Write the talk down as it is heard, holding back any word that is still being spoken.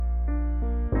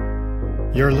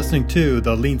You're listening to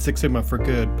the Lean Six Sigma for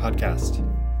Good podcast.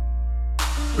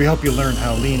 We help you learn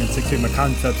how Lean and Six Sigma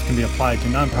concepts can be applied to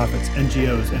nonprofits,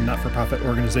 NGOs, and not-for-profit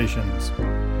organizations.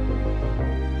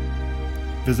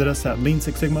 Visit us at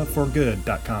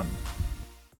leansixsigmaforgood.com.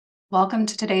 Welcome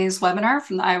to today's webinar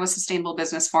from the Iowa Sustainable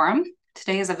Business Forum.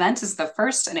 Today's event is the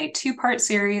first in a two-part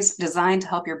series designed to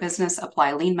help your business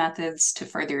apply lean methods to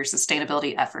further your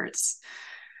sustainability efforts.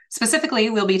 Specifically,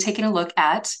 we'll be taking a look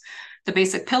at the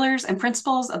basic pillars and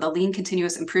principles of the lean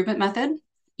continuous improvement method,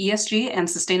 ESG and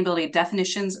sustainability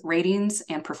definitions, ratings,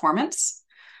 and performance,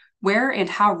 where and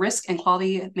how risk and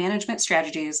quality management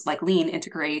strategies like lean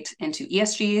integrate into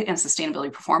ESG and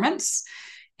sustainability performance,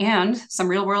 and some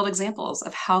real-world examples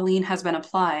of how lean has been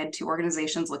applied to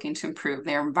organizations looking to improve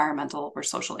their environmental or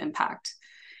social impact.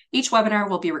 Each webinar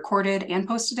will be recorded and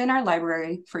posted in our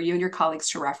library for you and your colleagues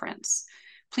to reference.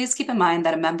 Please keep in mind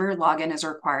that a member login is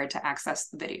required to access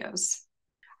the videos.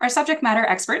 Our subject matter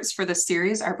experts for this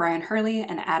series are Brian Hurley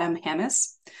and Adam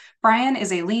Hammis. Brian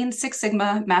is a Lean Six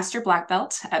Sigma Master Black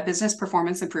Belt at Business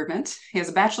Performance Improvement. He has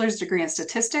a bachelor's degree in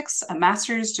statistics, a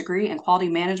master's degree in quality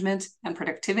management and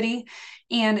productivity,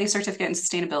 and a certificate in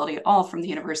sustainability, all from the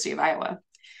University of Iowa.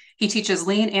 He teaches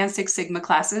Lean and Six Sigma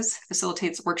classes,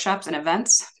 facilitates workshops and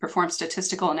events, performs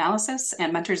statistical analysis,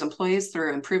 and mentors employees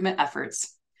through improvement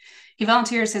efforts. He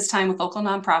volunteers his time with local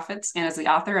nonprofits and is the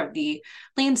author of the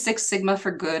Lean Six Sigma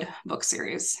for Good book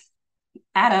series.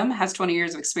 Adam has 20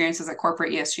 years of experience as a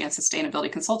corporate ESG and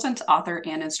sustainability consultant, author,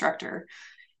 and instructor.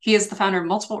 He is the founder of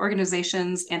multiple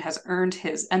organizations and has earned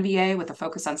his MBA with a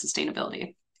focus on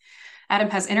sustainability. Adam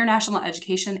has international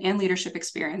education and leadership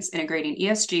experience integrating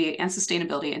ESG and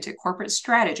sustainability into corporate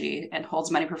strategy and holds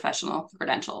many professional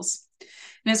credentials.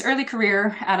 In his early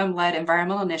career, Adam led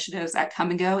environmental initiatives at Come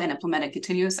and Go and implemented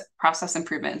continuous process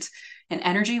improvement in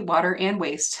energy, water, and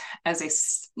waste as a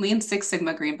Lean Six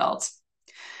Sigma Green Belt.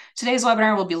 Today's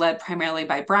webinar will be led primarily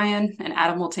by Brian, and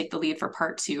Adam will take the lead for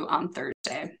part 2 on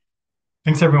Thursday.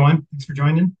 Thanks, everyone. Thanks for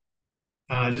joining.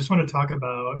 I just want to talk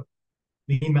about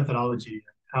lean methodology and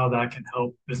how that can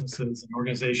help businesses and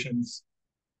organizations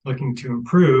looking to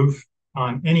improve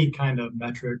on any kind of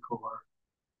metric or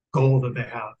goal that they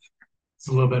have. It's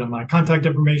a little bit of my contact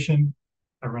information.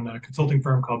 I run a consulting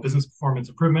firm called Business Performance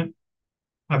Improvement.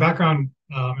 My background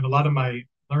and a lot of my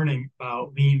learning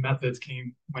about lean methods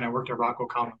came when I worked at Rockwell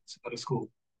Collins at a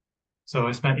school. So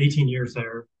I spent 18 years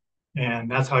there, and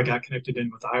that's how I got connected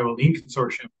in with the Iowa Lean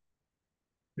Consortium,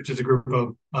 which is a group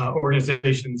of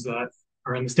organizations that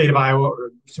are in the state of Iowa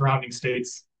or surrounding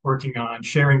states working on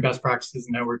sharing best practices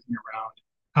and networking around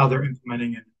how they're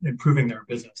implementing and improving their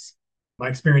business. My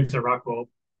experience at Rockwell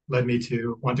led me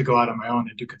to want to go out on my own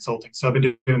and do consulting. So I've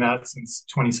been doing that since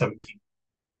 2017.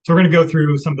 So we're going to go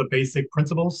through some of the basic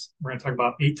principles. We're going to talk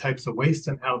about 8 types of waste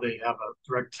and how they have a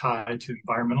direct tie to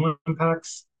environmental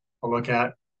impacts. We'll look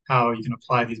at how you can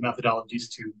apply these methodologies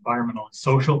to environmental and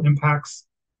social impacts,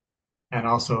 and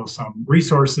also some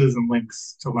resources and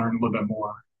links to learn a little bit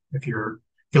more if you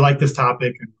like this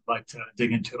topic and would like to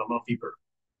dig into it a little deeper.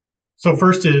 So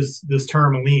first is this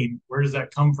term lean. Where does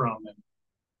that come from, and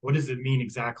what does it mean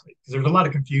exactly? Because there's a lot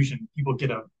of confusion. People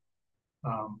get a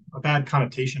bad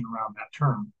connotation around that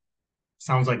term.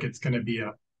 Sounds like it's going to be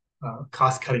a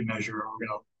cost-cutting measure, or we're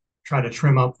going to try to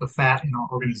trim up the fat in our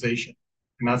organization.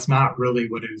 And that's not really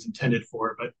what it was intended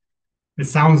for, but it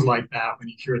sounds like that when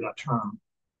you hear that term.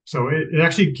 So it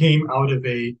actually came out of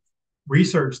a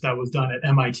research that was done at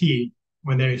MIT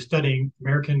when they were studying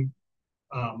American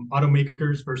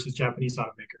automakers versus Japanese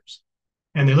automakers.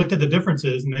 And they looked at the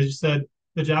differences, and they just said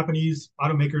the Japanese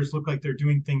automakers look like they're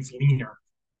doing things leaner.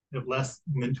 They have less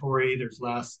inventory, there's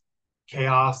less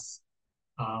chaos,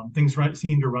 things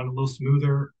seem to run a little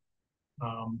smoother.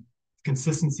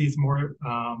 Consistency is more,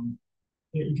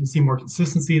 you can see more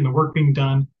consistency in the work being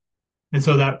done. And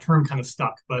so that term kind of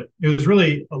stuck. But it was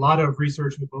really a lot of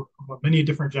research with many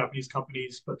different Japanese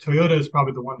companies, but Toyota is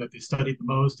probably the one that they studied the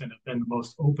most and have been the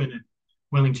most open and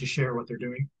willing to share what they're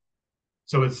doing.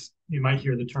 So you might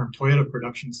hear the term Toyota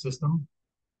production system,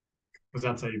 because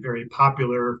that's a very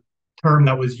popular term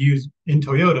that was used in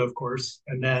Toyota, of course,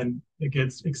 and then it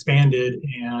gets expanded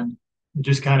and it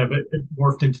just kind of it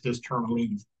morphed into this term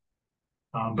lean.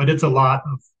 But it's a lot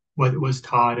of what was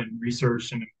taught and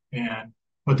researched and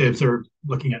what they observed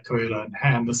looking at Toyota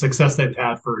and the success they've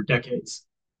had for decades.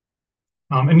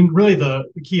 And really the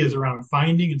key is around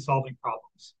finding and solving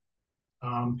problems,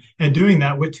 and doing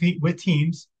that with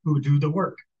teams who do the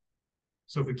work.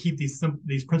 So if we keep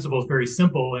these principles very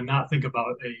simple and not think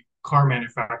about a car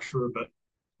manufacturer, but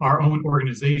our own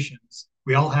organizations,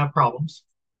 we all have problems.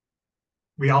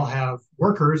 We all have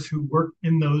workers who work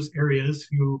in those areas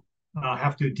who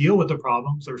have to deal with the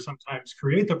problems or sometimes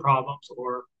create the problems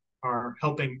or are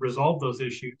helping resolve those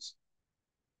issues.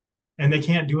 And they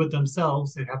can't do it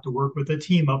themselves. They have to work with a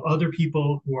team of other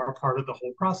people who are part of the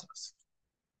whole process.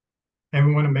 And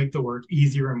we want to make the work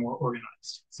easier and more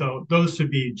organized. So those should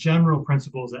be general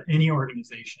principles that any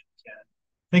organization can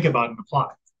think about and apply.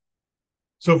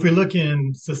 So if we look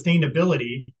in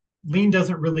sustainability, Lean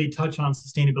doesn't really touch on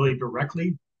sustainability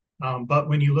directly, but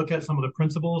when you look at some of the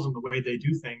principles and the way they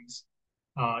do things,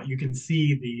 you can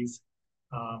see these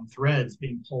threads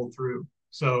being pulled through.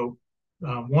 So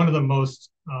one of the most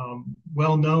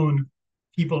well-known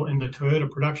people in the Toyota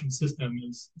production system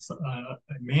is a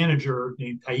manager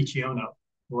named Taiichi Ohno,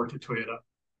 who worked at Toyota.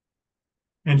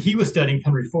 And he was studying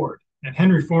Henry Ford. And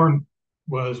Henry Ford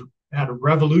had a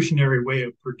revolutionary way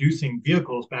of producing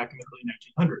vehicles back in the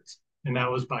early 1900s. And that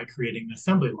was by creating an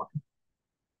assembly line.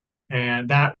 And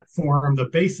that formed the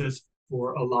basis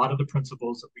for a lot of the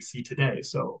principles that we see today.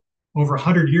 So over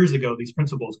 100 years ago, these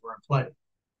principles were in play.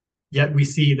 Yet we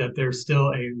see that there's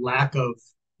still a lack of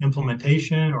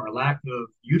implementation or a lack of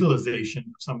utilization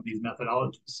of some of these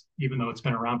methodologies, even though it's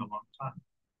been around a long time.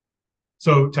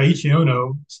 So Taiichi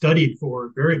Ohno studied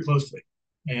Ford very closely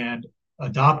and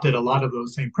adopted a lot of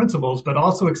those same principles, but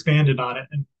also expanded on it.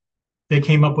 And they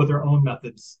came up with their own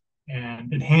methods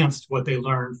and enhanced what they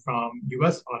learned from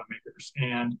US automakers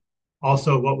and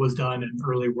also what was done in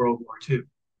early World War II.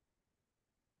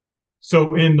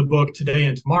 So in the book Today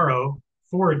and Tomorrow,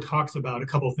 Ford talks about a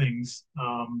couple things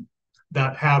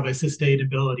that have a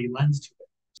sustainability lens to it.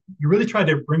 He really tried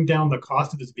to bring down the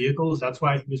cost of his vehicles. That's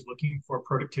why he was looking for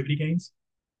productivity gains.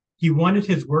 He wanted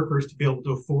his workers to be able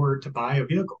to afford to buy a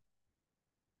vehicle.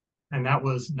 And that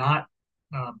was not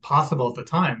possible at the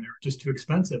time. They were just too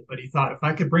expensive. But he thought, if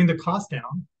I could bring the cost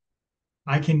down,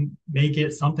 I can make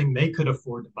it something they could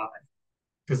afford to buy,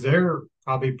 because they're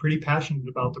probably pretty passionate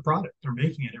about the product. They're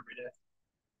making it every day.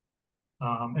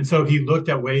 And so he looked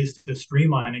at ways to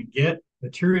streamline and get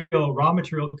raw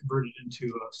material converted into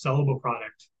a sellable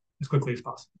product as quickly as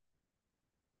possible.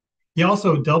 He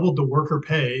also doubled the worker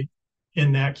pay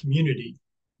in that community.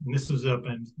 And this was up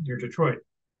near Detroit,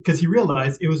 because he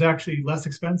realized it was actually less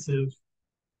expensive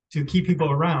to keep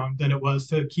people around than it was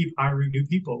to keep hiring new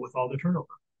people with all the turnover.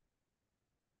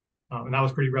 And that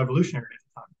was pretty revolutionary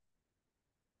at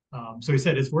the time. So he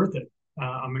said, it's worth it.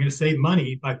 I'm going to save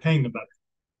money by paying them better.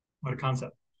 What a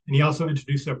concept. And he also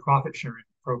introduced a profit sharing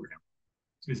program.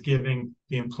 So he's giving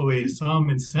the employees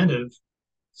some incentive,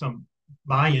 some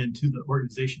buy-in to the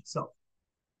organization itself.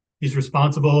 He's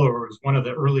responsible, or was one of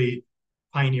the early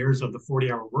pioneers of the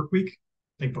 40-hour work week.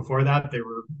 I think before that, they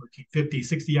were working 50,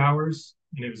 60 hours,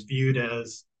 and it was viewed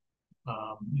as,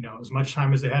 as much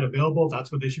time as they had available,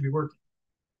 that's what they should be working.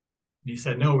 And he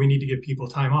said, no, we need to give people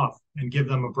time off and give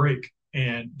them a break,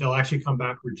 and they'll actually come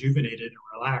back rejuvenated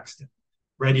and relaxed and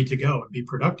ready to go and be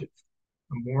productive.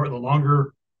 The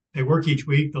longer they work each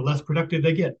week, the less productive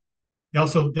they get. He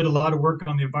also did a lot of work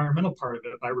on the environmental part of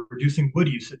it by reducing wood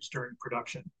usage during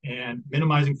production and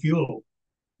minimizing fuel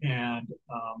and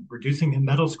reducing the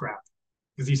metal scrap,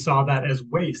 because he saw that as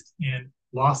waste and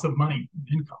loss of money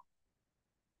and income.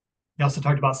 He also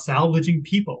talked about salvaging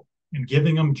people and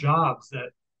giving them jobs that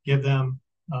give them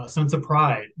a sense of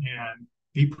pride and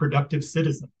be productive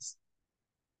citizens.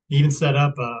 He even set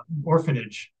up an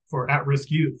orphanage for at-risk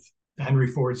youth, the Henry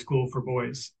Ford School for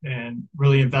Boys, and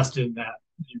really invested in that.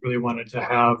 He really wanted to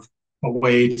have a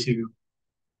way to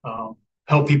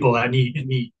help people in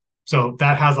need. So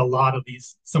that has a lot of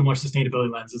these similar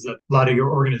sustainability lenses that a lot of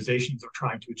your organizations are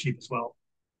trying to achieve as well.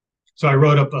 So I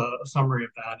wrote up a summary of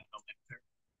that in the link there.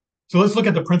 So let's look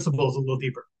at the principles a little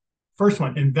deeper. First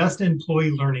one, invest in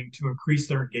employee learning to increase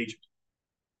their engagement.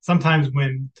 Sometimes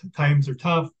when times are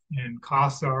tough and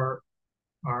costs are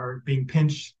being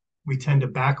pinched, we tend to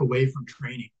back away from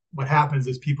training. What happens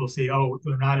is people say, oh,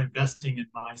 they're not investing in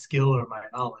my skill or my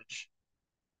knowledge.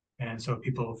 And so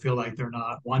people feel like they're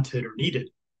not wanted or needed.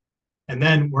 And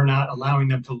then we're not allowing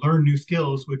them to learn new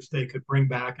skills, which they could bring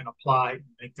back and apply and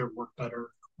make their work better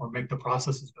or make the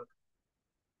processes better.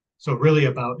 So really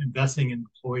about investing in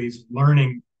employees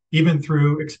learning, even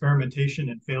through experimentation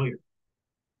and failure.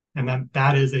 And then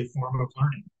that is a form of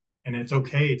learning. And it's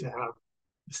okay to have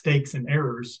mistakes and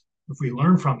errors if we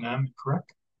learn from them and correct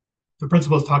them. The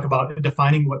principles talk about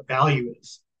defining what value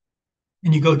is.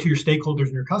 And you go to your stakeholders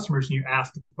and your customers and you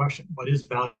ask the question, what is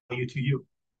value to you?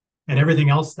 And everything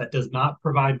else that does not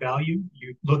provide value,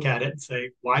 you look at it and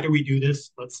say, why do we do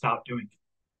this? Let's stop doing it.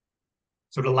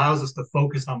 So it allows us to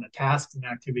focus on the tasks and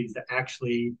activities that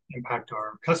actually impact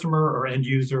our customer or end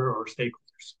user or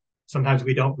stakeholders. Sometimes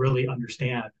we don't really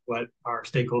understand what our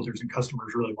stakeholders and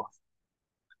customers really want.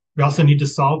 We also need to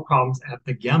solve problems at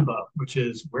the Gemba, which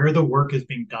is where the work is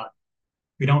being done.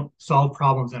 We don't solve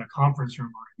problems in a conference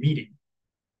room or a meeting.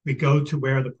 We go to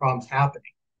where the problem's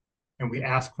happening and we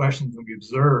ask questions and we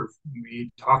observe and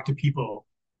we talk to people,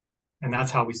 and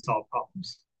that's how we solve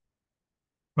problems.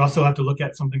 We also have to look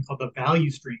at something called the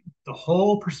value stream, the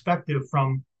whole perspective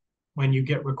from when you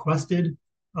get requested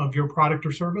of your product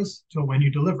or service to when you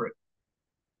deliver it.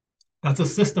 That's a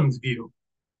systems view,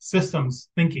 systems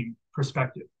thinking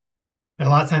perspective. And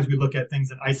a lot of times we look at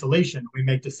things in isolation. We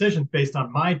make decisions based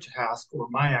on my task or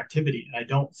my activity, and I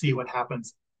don't see what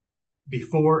happens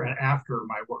before and after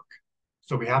my work.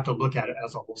 So we have to look at it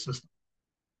as a whole system,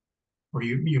 or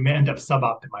you may end up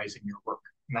sub-optimizing your work.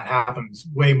 And that happens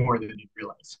way more than you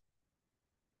realize.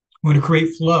 We want to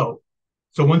create flow.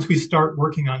 So once we start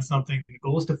working on something, the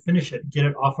goal is to finish it, get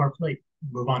it off our plate,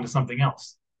 move on to something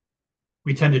else.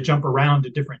 We tend to jump around to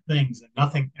different things and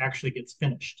nothing actually gets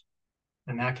finished.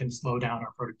 And that can slow down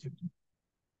our productivity.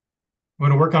 We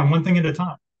want to work on one thing at a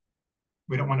time.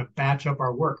 We don't want to batch up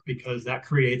our work because that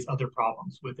creates other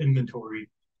problems with inventory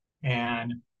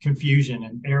and confusion,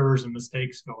 and errors and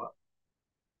mistakes go up.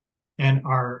 And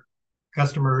our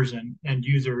customers and end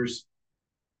users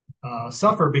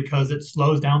suffer because it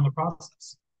slows down the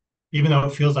process, even though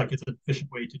it feels like it's an efficient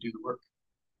way to do the work.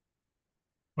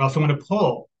 We also want to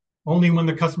pull only when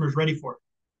the customer is ready for it.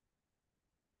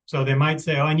 So they might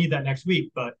say, oh, I need that next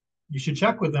week, but you should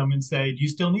check with them and say, do you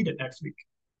still need it next week?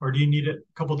 Or do you need it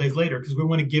a couple of days later? Because we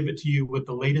want to give it to you with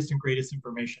the latest and greatest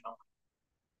information on it.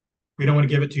 We don't want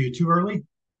to give it to you too early.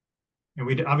 And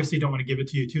we obviously don't want to give it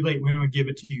to you too late. We want to give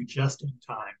it to you just in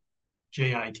time,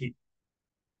 JIT.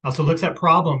 Also looks at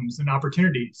problems and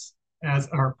opportunities as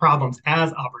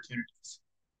opportunities.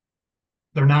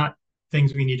 They're not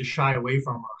things we need to shy away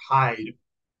from or hide,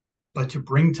 but to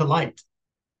bring to light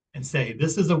and say,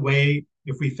 this is a way,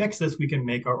 if we fix this, we can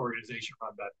make our organization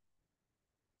run better.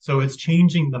 So it's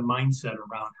changing the mindset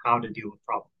around how to deal with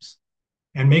problems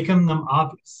and making them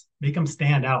obvious, make them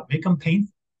stand out, make them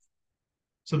painful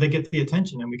so they get the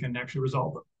attention and we can actually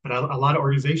resolve them. But a lot of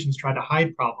organizations try to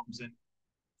hide problems and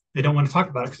they don't want to talk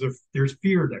about it because there's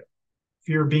fear there,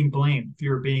 fear of being blamed,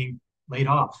 fear of being laid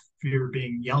off, fear of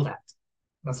being yelled at.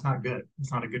 That's not good.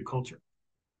 It's not a good culture.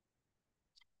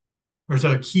 There's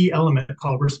a key element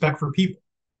called respect for people.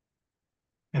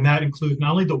 And that includes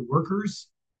not only the workers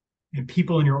and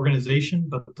people in your organization,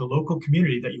 but the local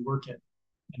community that you work in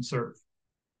and serve.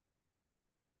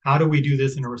 How do we do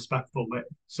this in a respectful way?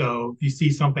 So if you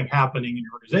see something happening in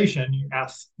your organization, you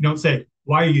don't say,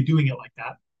 why are you doing it like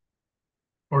that?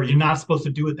 Or you're not supposed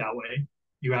to do it that way.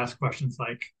 You ask questions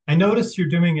like, I noticed you're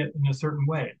doing it in a certain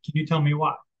way. Can you tell me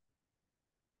why?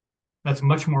 That's a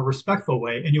much more respectful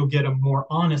way, and you'll get a more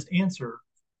honest answer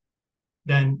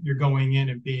than you're going in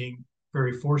and being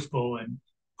very forceful and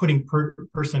putting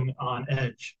person on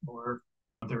edge, or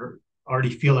they already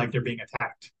feel like they're being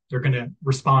attacked. They're going to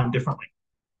respond differently.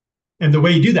 And the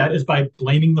way you do that is by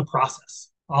blaming the process.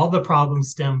 All the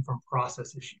problems stem from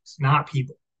process issues, not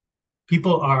people.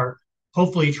 People are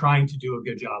hopefully trying to do a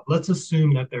good job. Let's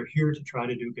assume that they're here to try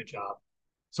to do a good job.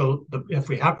 So if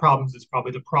we have problems, it's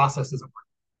probably the process isn't working.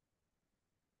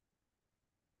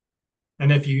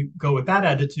 And if you go with that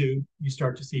attitude, you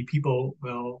start to see people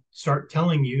will start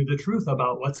telling you the truth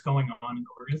about what's going on in the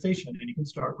organization, and you can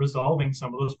start resolving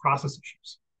some of those process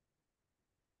issues.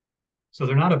 So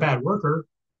they're not a bad worker.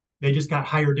 They just got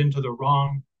hired into the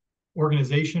wrong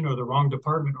organization or the wrong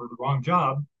department or the wrong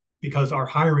job because our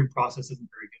hiring process isn't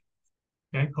very good.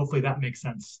 Okay, hopefully that makes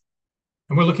sense.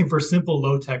 And we're looking for simple,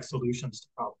 low-tech solutions to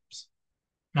problems,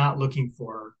 not looking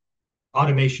for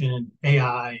automation,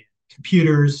 AI,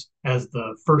 computers as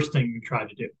the first thing we try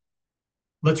to do.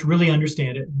 Let's really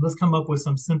understand it. And let's come up with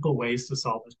some simple ways to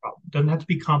solve this problem. It doesn't have to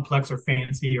be complex or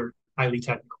fancy or highly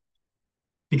technical,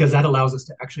 because that allows us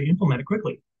to actually implement it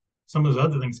quickly. Some of those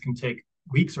other things can take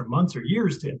weeks or months or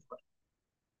years to implement.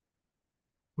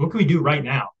 What can we do right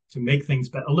now to make things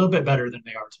a little bit better than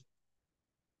they are today?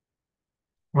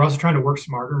 We're also trying to work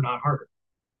smarter, not harder.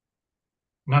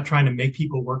 We're not trying to make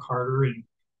people work harder and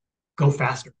go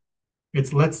faster.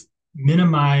 It's let's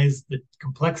minimize the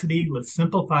complexity. Let's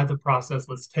simplify the process.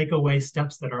 Let's take away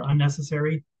steps that are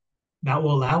unnecessary. That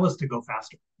will allow us to go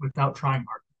faster without trying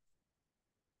harder.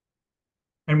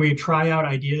 And we try out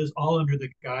ideas all under the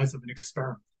guise of an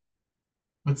experiment.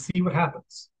 Let's see what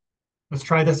happens. Let's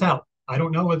try this out. I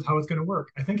don't know how it's going to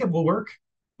work. I think it will work,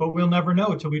 but we'll never know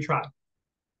until we try.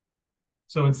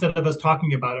 So instead of us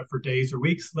talking about it for days or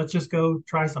weeks, let's just go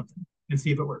try something and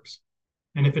see if it works.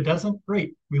 And if it doesn't,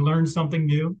 great. We learned something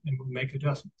new and we'll make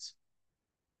adjustments.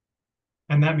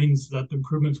 And that means that the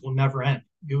improvements will never end.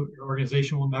 your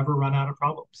organization will never run out of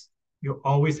problems. You'll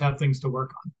always have things to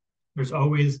work on. There's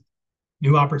always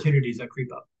new opportunities that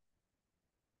creep up.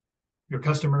 Your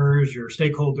customers, your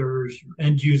stakeholders, your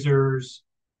end users,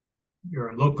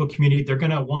 your local community, they're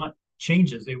going to want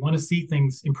changes. They want to see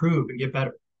things improve and get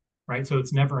better, right? So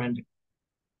it's never ending.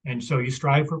 And so you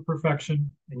strive for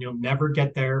perfection and you'll never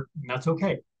get there, and that's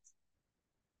okay.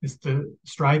 It's the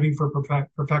striving for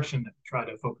perfection that we try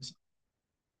to focus on.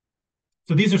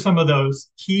 So these are some of those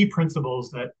key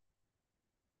principles that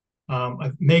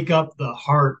make up the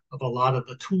heart of a lot of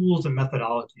the tools and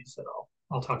methodologies that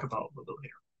I'll talk about a little bit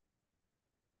later.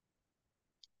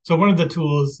 So one of the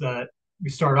tools that we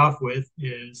start off with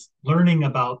is learning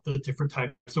about the different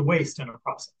types of waste in a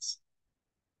process.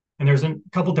 And there's a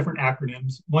couple different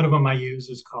acronyms. One of them I use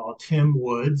is called Tim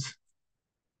Woods,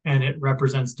 and it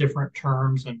represents different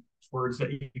terms and words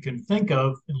that you can think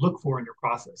of and look for in your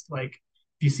process. Like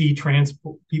if you see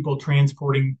people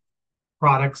transporting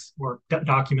products or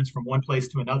documents from one place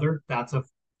to another, that's an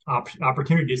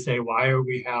opportunity to say, why do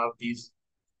we have these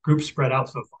groups spread out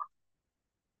so far?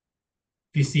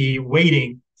 If you see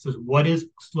waiting, it says, what is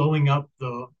slowing up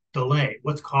the delay?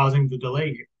 What's causing the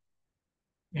delay here?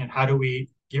 And how do we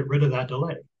get rid of that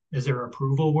delay? Is there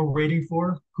approval we're waiting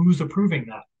for? Who's approving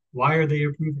that? Why are they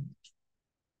approving it?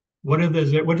 What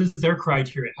is their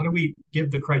criteria? How do we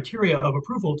give the criteria of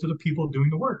approval to the people doing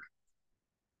the work?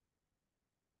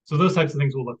 So those types of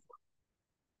things we'll look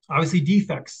for. Obviously,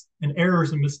 defects and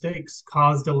errors and mistakes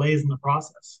cause delays in the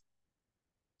process.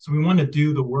 So we want to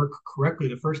do the work correctly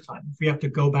the first time. If we have to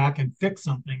go back and fix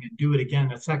something and do it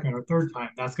again a second or third time,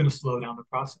 that's going to slow down the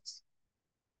process.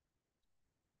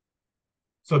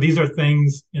 So these are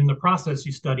things in the process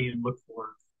you study and look for.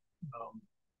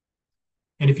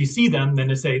 And if you see them, then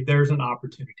to say there's an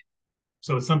opportunity.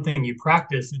 So it's something you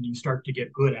practice and you start to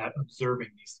get good at observing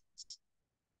these things.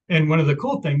 And one of the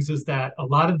cool things is that a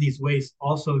lot of these wastes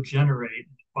also generate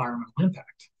environmental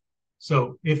impact.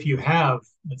 So if you have,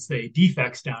 let's say,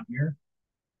 defects down here,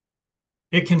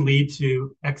 it can lead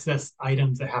to excess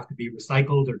items that have to be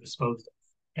recycled or disposed of.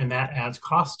 And that adds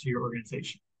cost to your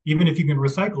organization. Even if you can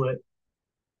recycle it,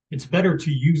 it's better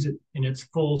to use it in its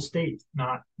full state,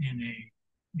 not in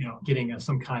getting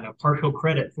some kind of partial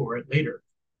credit for it later.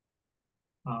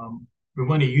 We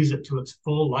want to use it to its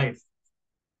full life.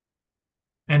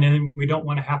 And then we don't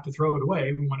want to have to throw it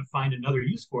away. We want to find another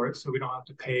use for it so we don't have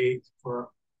to pay for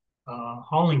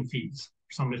hauling fees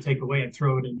for someone to take away and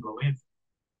throw it into a landfill.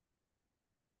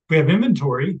 If we have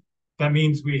inventory, that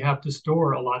means we have to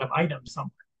store a lot of items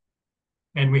somewhere.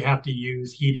 And we have to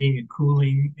use heating and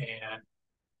cooling and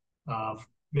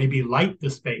maybe light the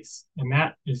space. And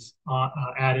that is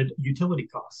added utility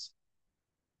costs.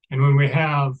 And when we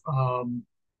have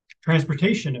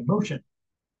transportation and motion,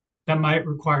 that might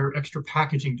require extra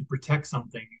packaging to protect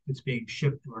something if it's being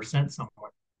shipped or sent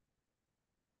somewhere.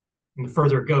 And the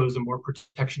further it goes, the more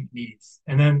protection it needs.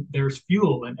 And then there's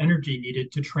fuel and energy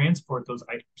needed to transport those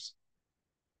items.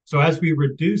 So as we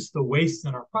reduce the waste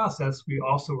in our process, we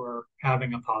also are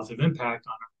having a positive impact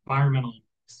on our environmental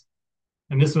impacts.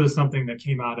 And this was something that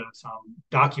came out of some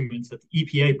documents that the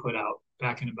EPA put out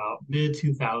back in about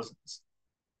mid-2000s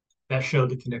that showed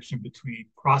the connection between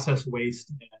process waste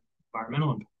and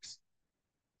environmental impacts.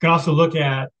 You can also look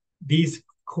at these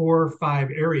core 5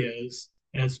 areas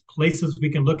as places we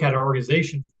can look at our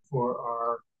organization for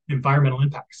our environmental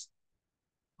impacts.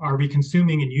 Are we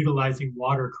consuming and utilizing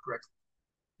water correctly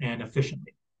and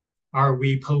efficiently? Are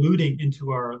we polluting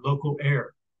into our local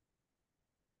air?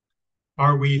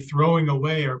 Are we throwing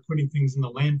away or putting things in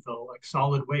the landfill like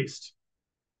solid waste?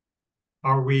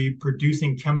 Are we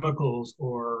producing chemicals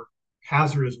or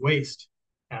hazardous waste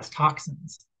as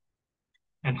toxins?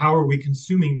 And how are we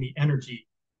consuming the energy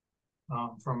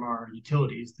from our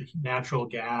utilities, the natural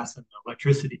gas and the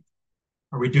electricity?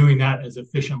 Are we doing that as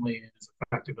efficiently and as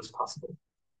effective as possible?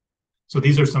 So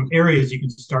these are some areas you can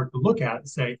start to look at and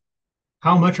say,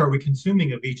 how much are we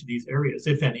consuming of each of these areas,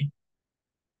 if any?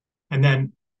 And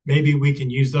then maybe we can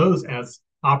use those as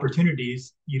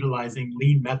opportunities utilizing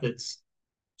lean methods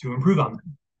to improve on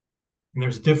them. And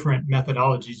there's different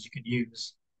methodologies you can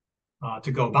use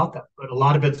to go about that. But a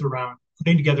lot of it's around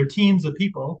putting together teams of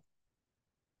people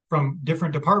from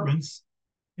different departments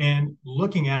and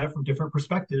looking at it from different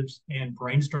perspectives and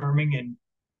brainstorming and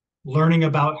learning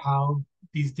about how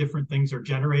these different things are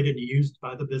generated and used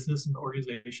by the business and the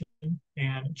organization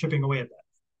and chipping away at that.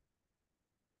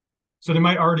 So there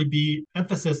might already be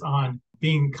emphasis on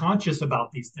being conscious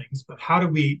about these things, but how do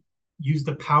we use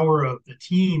the power of the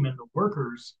team and the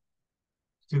workers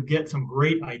to get some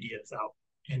great ideas out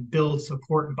and build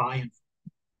support and buy-in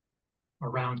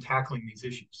around tackling these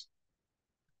issues?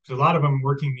 So a lot of them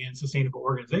working in sustainable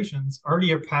organizations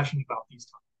already are passionate about these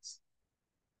topics.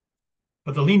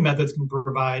 But the lean methods can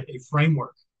provide a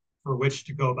framework for which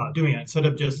to go about doing it. Instead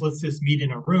of just let's just meet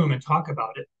in a room and talk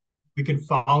about it, we can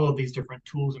follow these different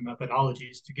tools and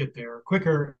methodologies to get there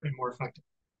quicker and more effective.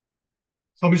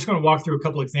 So I'm just going to walk through a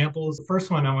couple examples. The first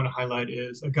one I want to highlight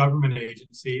is a government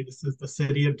agency. This is the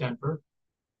city of Denver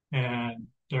and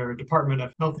their Department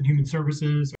of Health and Human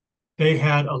Services. They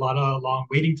had a lot of long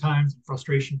waiting times and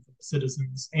frustration for the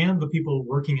citizens and the people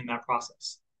working in that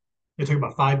process. It took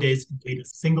about 5 days to complete a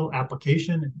single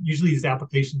application. And usually these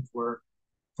applications were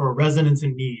for residents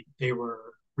in need. They were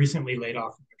recently laid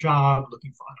off from their job,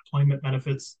 looking for unemployment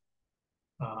benefits,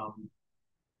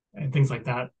 and things like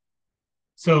that.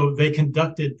 So they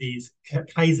conducted these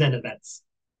Kaizen events,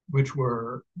 which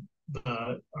were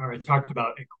I talked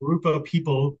about a group of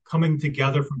people coming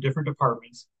together from different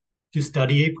departments to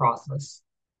study a process,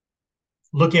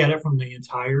 look at it from the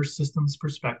entire system's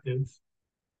perspective,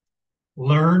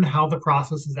 learn how the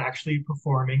process is actually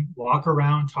performing, walk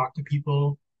around, talk to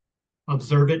people,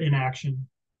 observe it in action,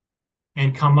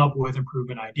 and come up with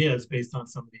improvement ideas based on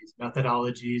some of these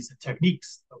methodologies and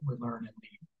techniques that we learn in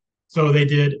Lean. So they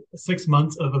did 6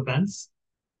 months of events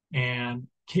and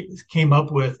came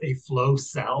up with a flow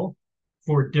cell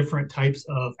for different types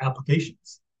of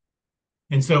applications.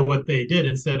 And so what they did,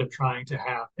 instead of trying to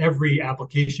have every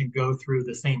application go through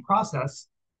the same process,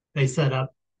 they set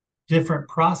up different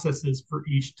processes for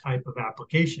each type of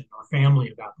application or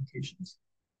family of applications.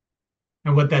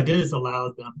 And what that did is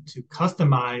allowed them to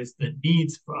customize the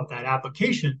needs of that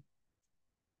application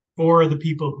for the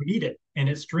people who need it. And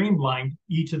it streamlined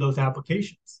each of those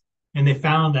applications. And they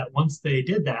found that once they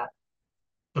did that,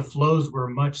 the flows were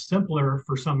much simpler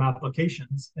for some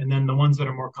applications. And then the ones that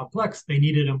are more complex, they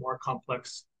needed a more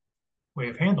complex way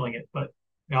of handling it. But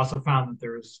they also found that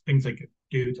there's things they could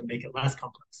do to make it less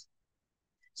complex.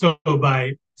 So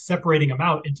by separating them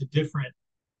out into different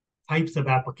types of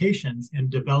applications and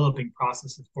developing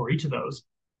processes for each of those,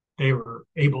 they were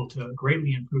able to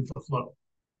greatly improve the flow.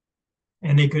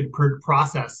 And they could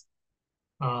process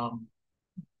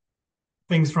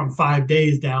things from 5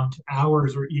 days down to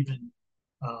hours or even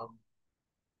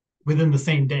within the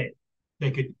same day.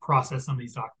 They could process some of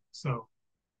these documents. So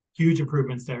huge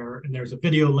improvements there. And there's a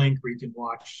video link where you can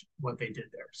watch what they did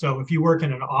there. So if you work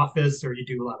in an office or you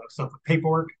do a lot of stuff with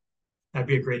paperwork, that'd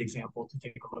be a great example to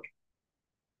take a look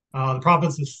at. The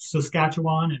province of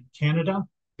Saskatchewan in Canada,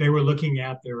 they were looking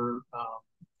at their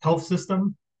health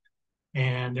system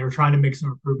and they were trying to make some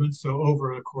improvements. So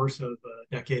over a course of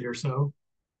a decade or so,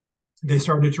 they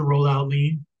started to roll out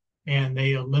Lean and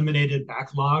they eliminated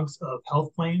backlogs of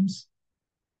health claims.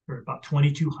 There were about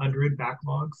 2,200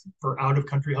 backlogs for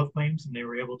out-of-country health claims, and they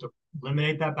were able to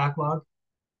eliminate that backlog.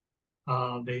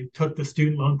 They took the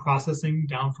student loan processing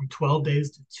down from 12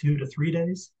 days to 2 to 3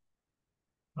 days.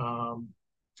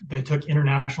 They took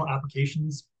international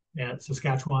applications at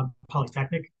Saskatchewan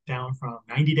Polytechnic down from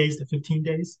 90 days to 15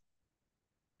 days.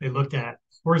 They looked at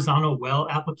horizontal well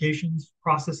applications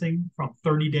processing from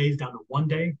 30 days down to 1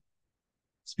 day.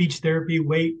 Speech therapy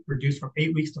wait reduced from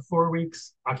 8 weeks to 4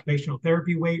 weeks. Occupational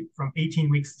therapy wait from 18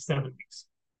 weeks to 7 weeks.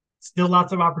 Still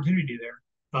lots of opportunity there,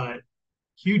 but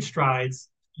huge strides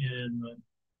in the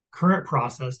current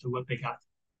process to what they got.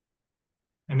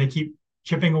 And they keep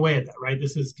chipping away at that, right?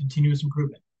 This is continuous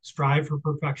improvement. Strive for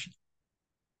perfection.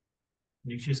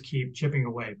 And you just keep chipping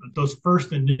away. But those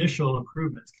first initial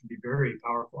improvements can be very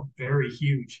powerful, very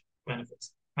huge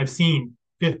benefits. I've seen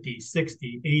 50,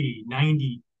 60, 80,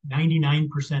 90,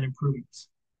 99% improvements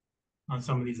on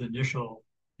some of these initial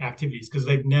activities because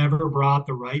they've never brought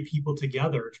the right people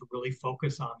together to really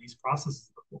focus on these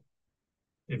processes before.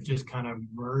 They've just kind of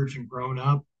merged and grown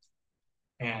up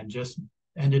and just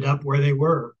ended up where they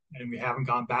were. And we haven't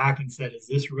gone back and said, is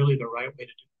this really the right way to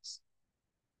do this?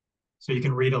 So you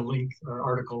can read a link or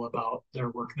article about their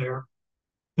work there.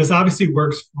 This obviously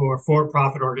works for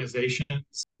for-profit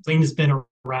organizations. Lean has been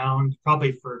around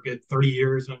probably for a good 30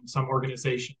 years in some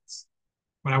organizations.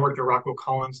 When I worked at Rockwell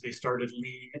Collins, they started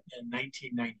Lean in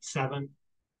 1997.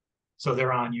 So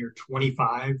they're on year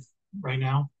 25 right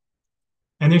now.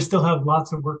 And they still have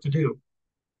lots of work to do.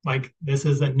 Like this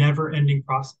is a never-ending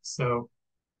process. So,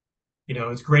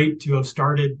 it's great to have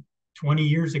started 20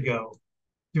 years ago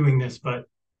doing this, but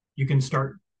you can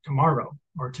start tomorrow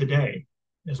or today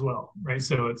as well, right?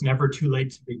 So it's never too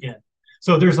late to begin.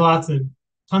 So there's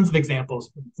tons of examples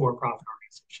from for-profit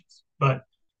organizations. But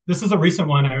this is a recent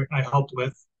one I helped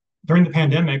with. During the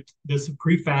pandemic, this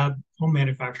prefab home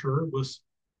manufacturer was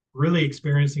really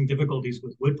experiencing difficulties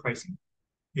with wood pricing.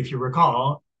 If you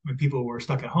recall, when people were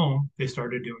stuck at home, they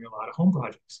started doing a lot of home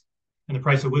projects and the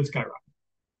price of wood skyrocketed.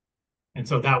 And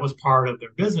so that was part of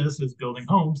their business, is building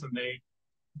homes, and they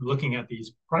were looking at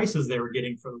these prices they were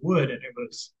getting for the wood, and it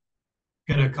was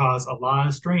going to cause a lot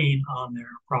of strain on their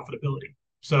profitability.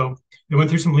 So they went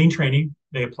through some lean training.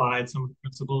 They applied some of the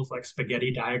principles like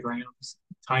spaghetti diagrams,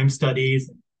 time studies,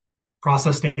 and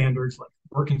process standards like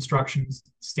work instructions,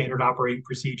 standard operating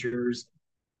procedures,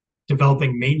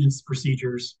 developing maintenance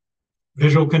procedures,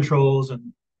 visual controls,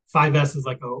 and 5S is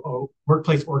like a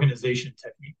workplace organization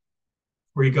technique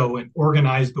where you go and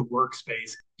organize the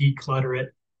workspace, declutter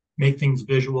it, make things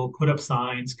visual, put up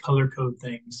signs, color code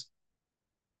things,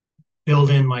 build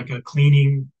in like a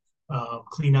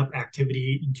cleanup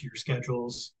activity into your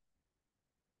schedules,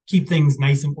 keep things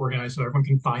nice and organized so everyone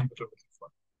can find what they're looking for.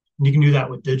 And you can do that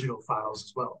with digital files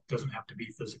as well. It doesn't have to be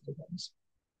physical ones.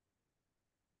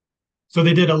 So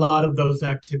they did a lot of those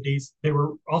activities. They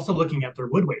were also looking at their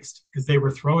wood waste because they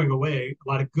were throwing away a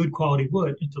lot of good quality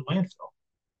wood into landfill.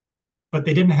 But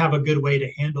they didn't have a good way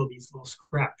to handle these little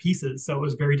scrap pieces. So it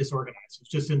was very disorganized. It was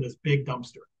just in this big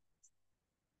dumpster.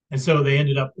 And so they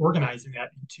ended up organizing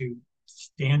that into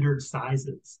standard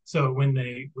sizes. So when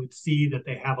they would see that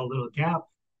they have a little gap,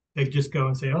 they just go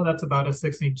and say, oh, that's about a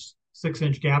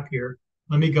 6-inch gap here.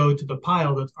 Let me go to the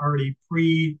pile that's already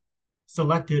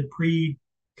pre-selected,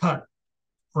 pre-cut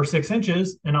for 6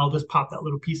 inches, and I'll just pop that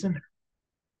little piece in there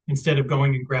instead of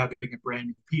going and grabbing a brand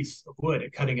new piece of wood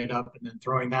and cutting it up and then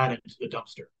throwing that into the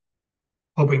dumpster,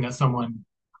 hoping that someone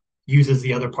uses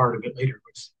the other part of it later,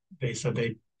 which they said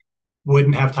they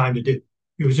wouldn't have time to do.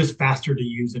 It was just faster to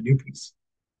use a new piece.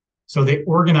 So they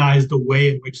organized the way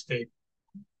in which they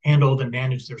handled and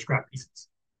managed their scrap pieces.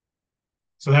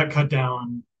 So that cut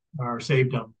down or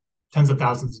saved them tens of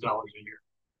thousands of dollars a year.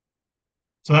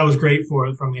 So that was great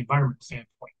from the environment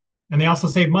standpoint. And they also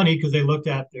saved money because they looked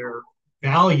at their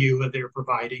value that they were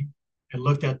providing and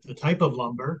looked at the type of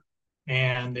lumber,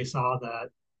 and they saw that,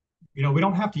 we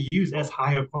don't have to use as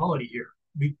high a quality here.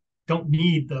 We don't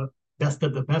need the best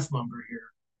of the best lumber here.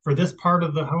 For this part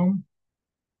of the home,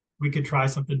 we could try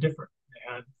something different.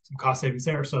 They had some cost savings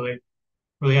there. So they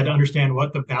really had to understand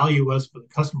what the value was for the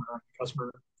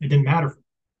customer. It didn't matter for them.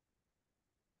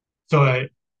 So I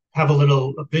have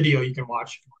a video you can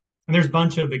watch. And there's a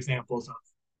bunch of examples of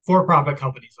for-profit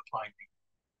companies applying lean.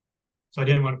 So I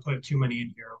didn't want to put too many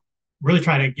in here. Really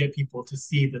trying to get people to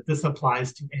see that this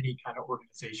applies to any kind of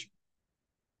organization.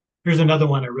 Here's another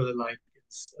one I really like.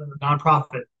 It's a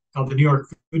nonprofit called the New York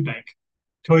Food Bank.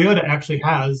 Toyota actually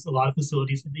has a lot of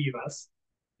facilities in the US,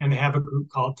 and they have a group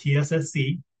called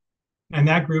TSSC. And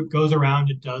that group goes around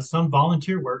and does some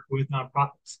volunteer work with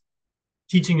nonprofits,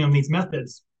 teaching them these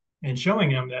methods and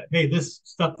showing them that, hey, this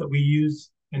stuff that we use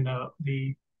in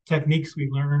the techniques we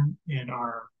learn in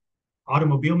our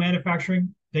automobile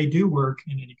manufacturing, they do work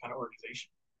in any kind of organization.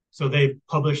 So they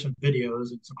published some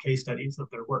videos and some case studies of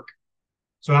their work.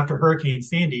 So after Hurricane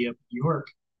Sandy up in New York,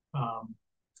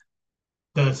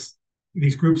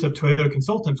 these groups of Toyota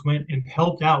consultants went and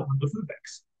helped out one of the food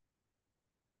banks.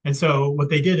 And so what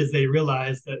they did is they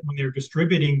realized that when they're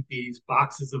distributing these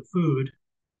boxes of food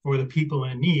for the people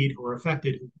in need who were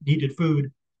affected, who needed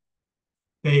food,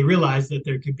 they realized that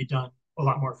they could be done a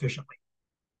lot more efficiently.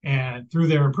 And through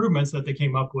their improvements that they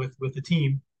came up with the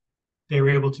team, they were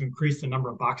able to increase the number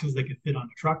of boxes they could fit on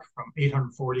a truck from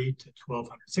 840 to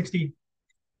 1,260.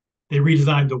 They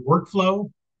redesigned the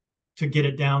workflow to get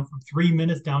it down from 3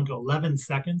 minutes down to 11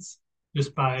 seconds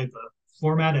just by the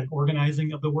format and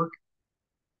organizing of the work.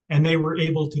 And they were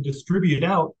able to distribute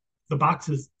out the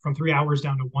boxes from 3 hours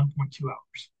down to 1.2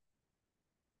 hours,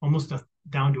 almost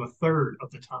down to a third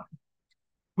of the time,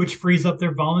 which frees up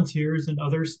their volunteers and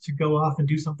others to go off and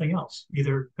do something else,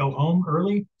 either go home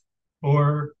early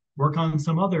or work on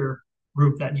some other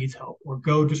group that needs help or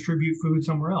go distribute food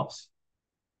somewhere else,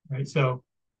 right? So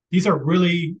these are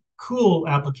really cool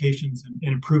applications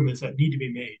and improvements that need to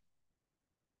be made.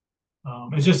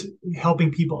 It's just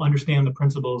helping people understand the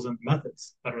principles and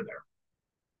methods that are there.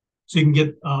 So you can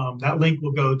get that link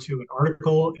will go to an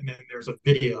article, and then there's a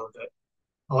video that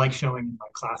I like showing in my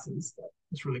classes. That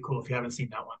it's really cool if you haven't seen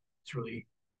that one. It's really,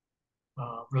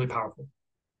 really powerful.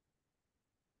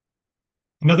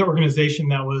 Another organization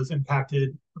that was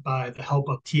impacted by the help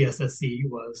of TSSC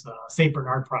was St.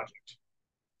 Bernard Project.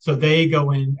 So they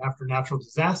go in after natural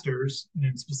disasters,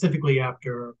 and specifically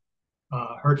after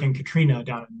Hurricane Katrina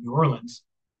down in New Orleans,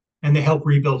 and they help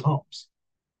rebuild homes.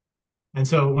 And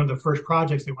so one of the first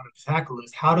projects they wanted to tackle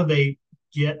is how do they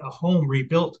get a home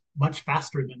rebuilt much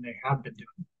faster than they have been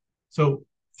doing? So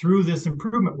through this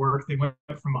improvement work, they went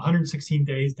from 116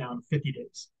 days down to 50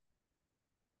 days.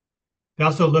 They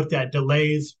also looked at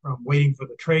delays from waiting for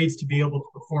the trades to be able to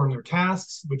perform their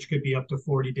tasks, which could be up to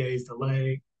 40 days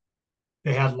delay.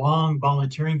 They had long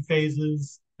volunteering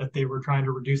phases that they were trying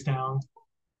to reduce down.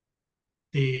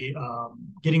 The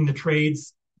getting the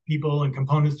trades people and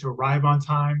components to arrive on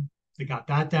time, they got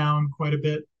that down quite a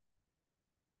bit.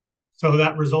 So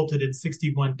that resulted in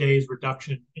 61 days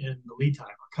reduction in the lead time,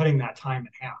 or cutting that time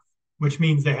in half, which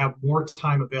means they have more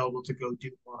time available to go do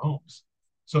more homes.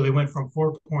 So they went from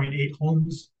 4.8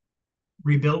 homes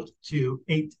rebuilt to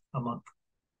 8 a month.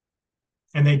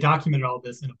 And they documented all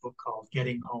this in a book called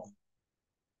Getting Home.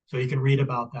 So you can read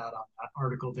about that on that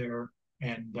article there.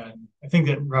 And then I think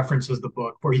that references the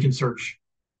book, or you can search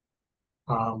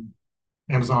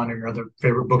Amazon or your other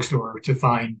favorite bookstore to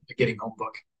find the Getting Home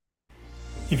book.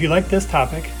 If you like this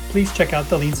topic, please check out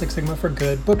the Lean Six Sigma for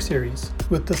Good book series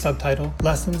with the subtitle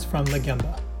Lessons from the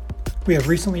Gemba. We have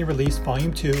recently released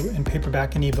Volume 2 in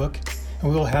paperback and ebook, and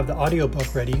we will have the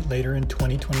audiobook ready later in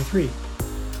 2023.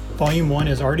 Volume 1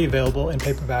 is already available in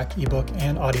paperback, ebook,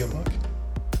 and audiobook.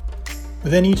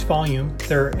 Within each volume,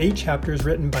 there are 8 chapters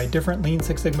written by different Lean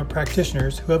Six Sigma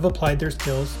practitioners who have applied their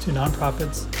skills to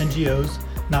nonprofits, NGOs,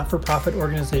 not-for-profit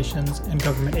organizations, and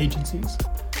government agencies.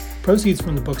 Proceeds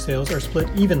from the book sales are split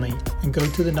evenly and go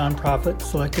to the nonprofit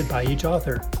selected by each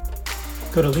author.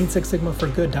 Go to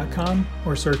lean6sigmaforgood.com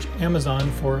or search Amazon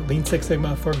for Lean Six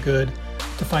Sigma for Good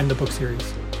to find the book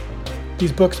series.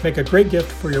 These books make a great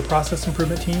gift for your process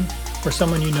improvement team or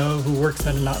someone you know who works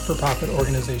at a not-for-profit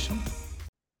organization.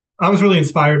 I was really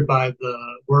inspired by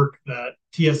the work that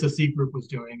TSSC Group was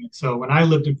doing. And so when I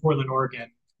lived in Portland, Oregon,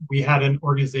 we had an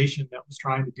organization that was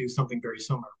trying to do something very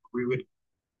similar. We would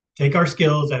take our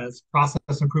skills as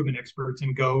process improvement experts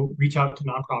and go reach out to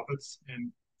nonprofits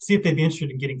and see if they'd be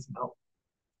interested in getting some help.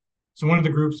 So one of the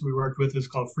groups we worked with is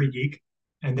called Free Geek,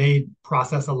 and they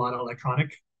process a lot of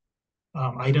electronic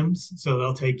items. So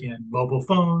they'll take in mobile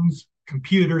phones,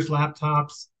 computers,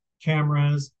 laptops,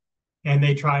 cameras, and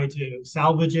they try to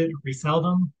salvage it, resell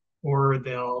them, or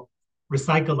they'll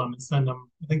recycle them and send them.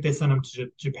 I think they send them to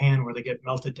Japan where they get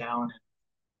melted down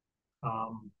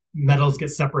and metals get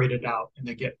separated out and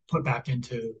they get put back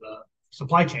into the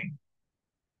supply chain.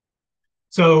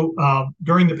 So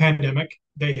during the pandemic,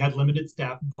 they had limited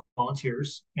staff and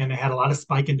volunteers, and they had a lot of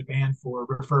spike in demand for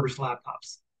refurbished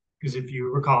laptops. Because if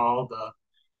you recall,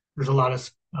 there's a lot of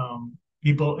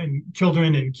people and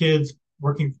children and kids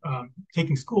working,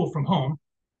 taking school from home,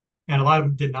 and a lot of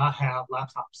them did not have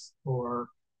laptops or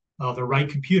the right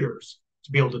computers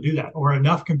to be able to do that, or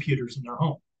enough computers in their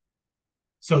home.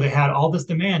 So they had all this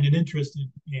demand and interest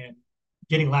in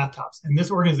getting laptops. And this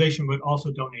organization would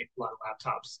also donate a lot of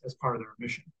laptops as part of their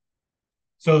mission.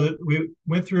 So that we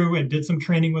went through and did some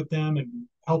training with them and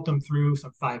helped them through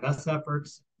some 5S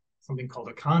efforts, something called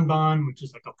a Kanban, which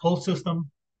is like a pull system,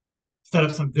 set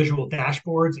up some visual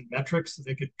dashboards and metrics so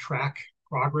they could track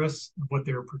progress of what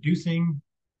they're producing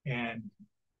and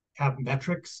have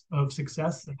metrics of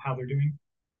success and how they're doing,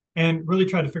 and really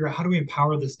try to figure out how do we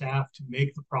empower the staff to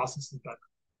make the processes better.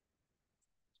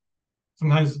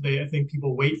 Sometimes I think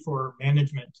people wait for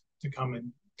management to come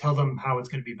and tell them how it's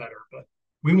going to be better, but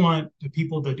we want the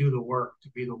people that do the work to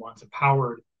be the ones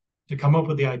empowered to come up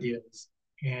with the ideas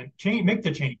and make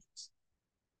the changes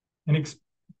and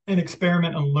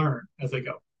experiment and learn as they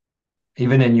go.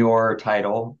 Even in your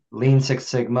title, Lean Six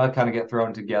Sigma kind of get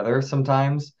thrown together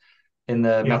sometimes in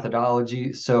the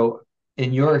methodology. So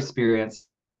in your experience,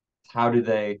 how do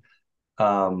they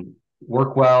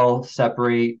work well,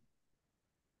 separate?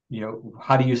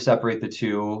 How do you separate the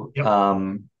two? Yep.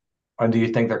 Or do you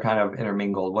think they're kind of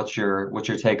intermingled? What's your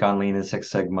take on Lean and Six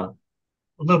Sigma?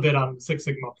 A little bit on the Six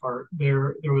Sigma part.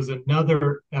 There was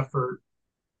another effort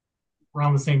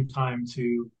around the same time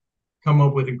to come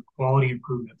up with quality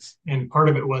improvements. And part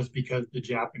of it was because the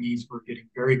Japanese were getting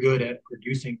very good at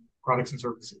producing products and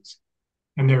services.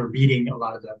 And they were beating a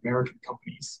lot of the American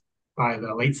companies by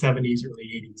the late 70s, early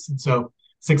 80s. And so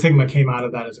Six Sigma came out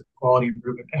of that as a quality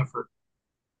improvement effort.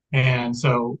 And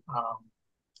so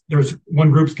there's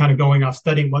one group's kind of going off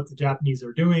studying what the Japanese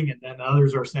are doing, and then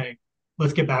others are saying,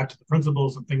 let's get back to the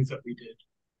principles and things that we did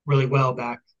really well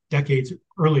back decades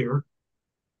earlier,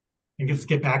 and just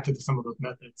get back to some of those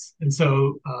methods. And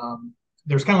so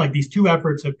there's kind of like these two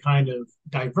efforts have kind of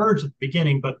diverged at the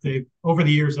beginning, but they over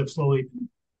the years have slowly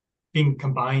been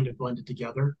combined and blended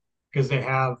together because they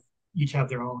each have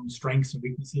their own strengths and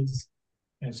weaknesses.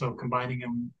 And so combining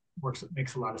them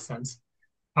makes a lot of sense.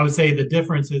 I would say the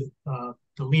difference is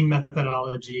the lean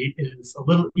methodology is a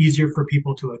little easier for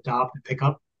people to adopt and pick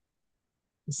up.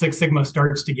 The Six Sigma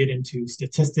starts to get into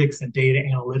statistics and data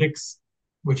analytics,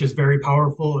 which is very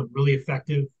powerful and really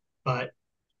effective, but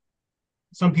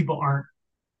some people aren't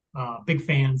big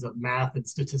fans of math and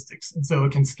statistics, and so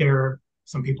it can scare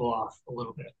some people off a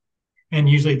little bit. And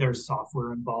usually there's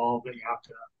software involved that you have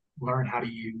to learn how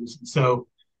to use. And so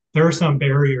there are some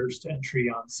barriers to entry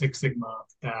on Six Sigma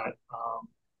that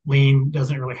Lean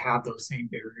doesn't really have those same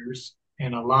barriers.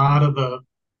 And a lot of the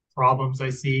problems I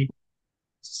see,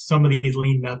 some of these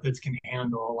Lean methods can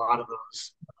handle a lot of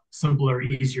those simpler,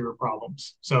 easier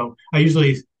problems. So I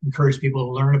usually encourage people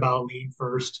to learn about Lean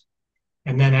first.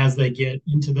 And then as they get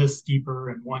into this deeper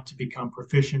and want to become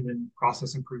proficient in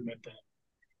process improvement, then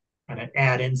kind of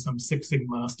add in some Six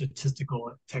Sigma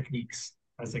statistical techniques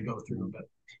as they go through. But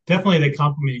definitely they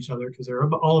complement each other because they're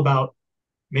all about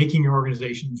making your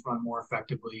organizations run more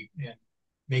effectively and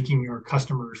making your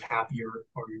customers happier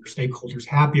or your stakeholders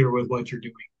happier with what you're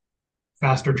doing.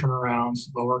 Faster turnarounds,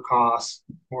 lower costs,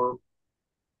 more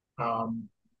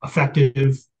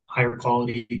effective, higher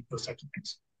quality, those types of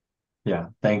things. Yeah,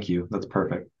 thank you. That's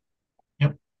perfect.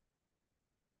 Yep.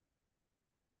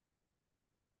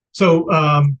 So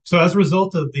as a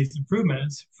result of these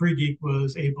improvements, FreeGeek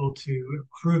was able to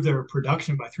improve their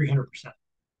production by 300%.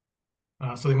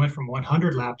 So they went from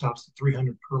 100 laptops to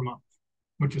 300 per month,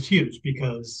 which was huge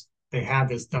because they had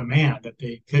this demand that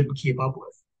they couldn't keep up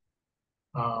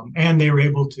with. And they were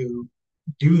able to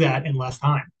do that in less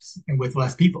time and with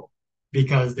less people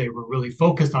because they were really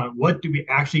focused on what do we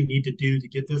actually need to do to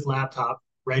get this laptop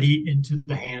ready into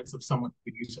the hands of someone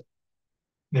who could use it.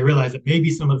 They realized that maybe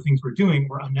some of the things we're doing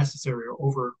were unnecessary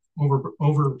or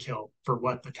overkill for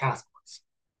what the task was.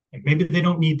 Like maybe they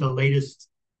don't need the latest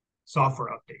software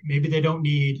update. Maybe they don't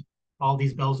need all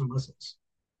these bells and whistles,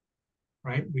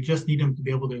 right? We just need them to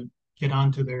be able to get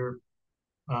onto their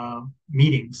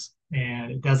meetings,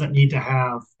 and it doesn't need to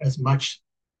have as much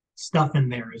stuff in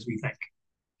there as we think.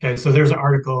 Okay, so there's an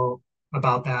article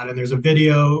about that, and there's a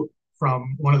video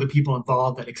from one of the people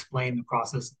involved that explained the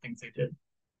process and things they did.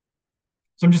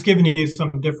 So I'm just giving you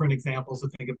some different examples to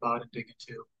think about and dig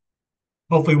into.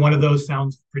 Hopefully one of those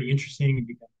sounds pretty interesting and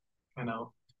you can kind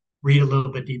of read a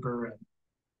little bit deeper and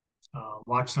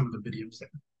watch some of the videos there.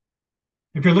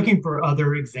 If you're looking for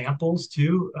other examples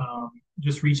too,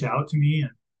 just reach out to me.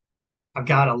 And I've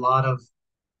got a lot of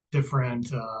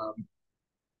different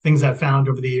things I've found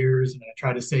over the years and I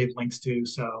try to save links to.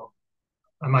 So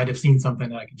I might have seen something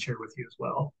that I can share with you as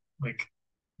well. Like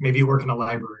maybe you work in a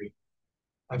library.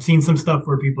 I've seen some stuff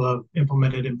where people have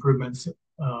implemented improvements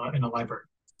in a library,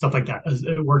 stuff like that.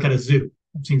 Work at a zoo.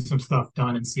 I've seen some stuff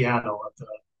done in Seattle at the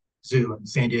zoo and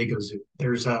San Diego Zoo.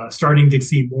 There's starting to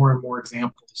see more and more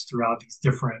examples throughout these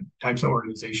different types of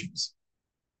organizations.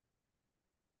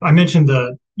 I mentioned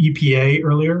the EPA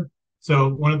earlier. So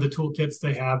one of the toolkits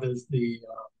they have is these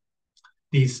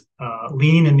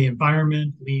lean in the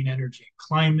environment, lean energy and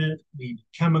climate, lean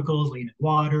chemicals, lean in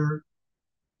water,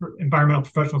 Environmental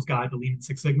Professionals Guide to Lean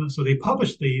Six Sigma. So they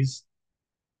publish these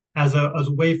as a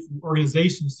way for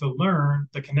organizations to learn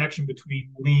the connection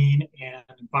between lean and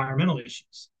environmental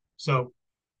issues. So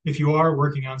if you are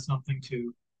working on something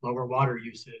to lower water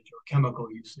usage or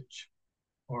chemical usage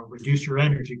or reduce your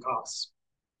energy costs,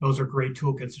 those are great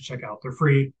toolkits to check out. They're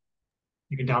free.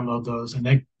 You can download those. And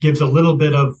that gives a little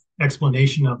bit of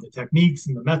explanation of the techniques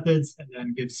and the methods, and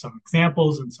then gives some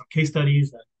examples and some case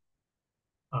studies and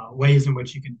ways in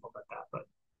which you can implement that. But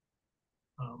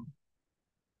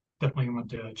definitely want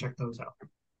to check those out.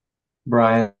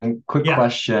 Brian, quick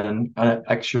question.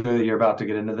 I'm sure that you're about to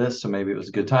get into this, so maybe it was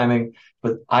good timing.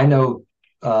 But I know,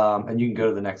 and you can go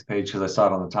to the next page because I saw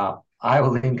it on the top. Iowa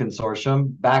Lean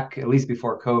Consortium, back at least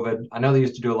before COVID, I know they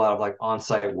used to do a lot of like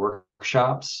on-site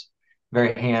workshops,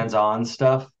 very hands-on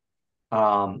stuff.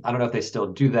 I don't know if they still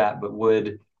do that, but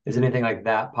is anything like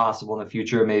that possible in the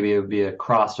future? Maybe it would be a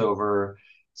crossover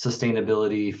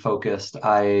sustainability focused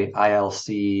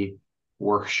ILC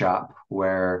workshop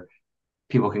where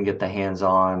people can get the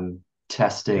hands-on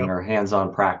testing or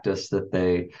hands-on practice that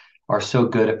they are so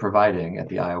good at providing at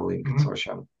the Iowa Lean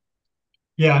Consortium.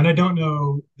 Yeah, and I don't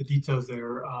know the details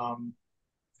there,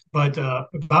 but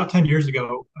about 10 years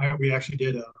ago, we actually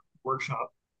did a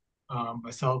workshop.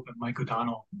 Myself and Mike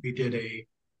O'Donnell, we did a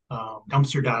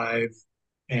dumpster dive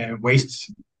and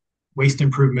waste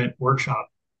improvement workshop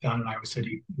down in Iowa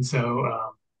City. And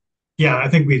so, I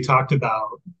think we talked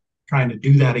about trying to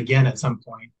do that again at some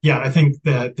point. Yeah, I think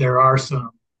that there are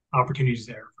some opportunities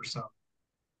there for some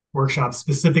workshops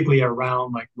specifically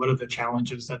around like what are the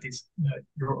challenges that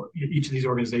each of these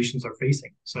organizations are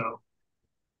facing. So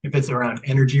if it's around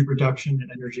energy reduction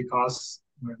and energy costs,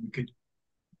 we could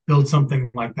build something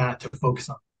like that to focus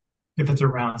on. If it's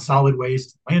around solid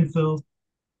waste, landfill,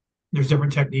 there's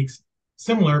different techniques,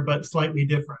 similar but slightly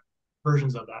different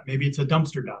versions of that. Maybe it's a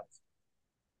dumpster dive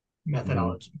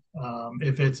methodology.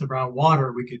 If it's around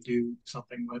water, we could do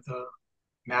something with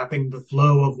mapping the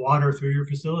flow of water through your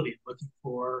facility, looking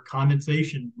for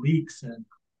condensation, leaks, and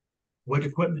what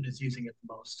equipment is using it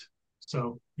the most.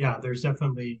 So yeah, there's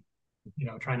definitely,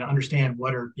 trying to understand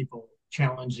what are people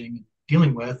challenging and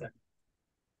dealing with, and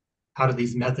how do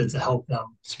these methods help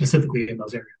them specifically in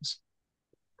those areas.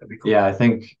 That'd be cool. Yeah,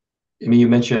 I mean, you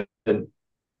mentioned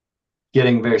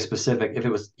getting very specific. If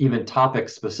it was even topic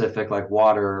specific, like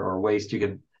water or waste,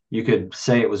 you could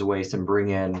say it was waste and bring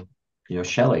in,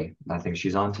 Shelly. I think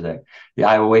she's on today. The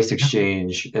Iowa Waste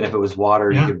Exchange. And if it was water,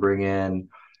 you Yeah. could bring in,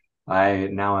 I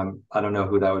don't know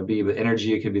who that would be, but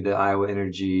energy, it could be the Iowa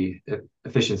Energy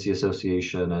Efficiency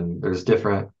Association. And there's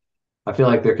different, I feel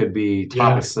like there could be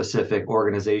topic Yes. specific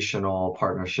organizational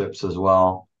partnerships as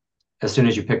well. As soon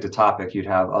as you picked a topic, you'd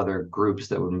have other groups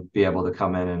that would be able to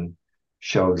come in and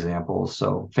show examples.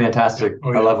 So fantastic.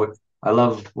 Oh, yeah. I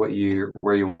love where you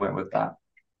went with that.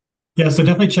 Yeah, so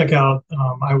definitely check out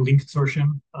Iowa Lean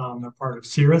Consortium. They're part of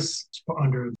CIRRUS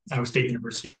under Iowa State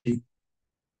University.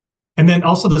 And then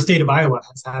also the state of Iowa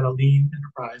has had a lean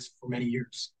enterprise for many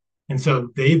years. And so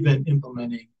they've been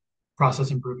implementing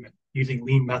process improvement using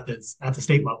lean methods at the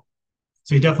state level.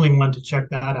 So you definitely want to check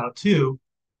that out too.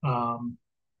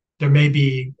 There may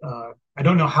be, I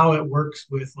don't know how it works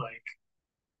with like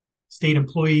state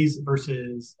employees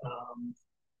versus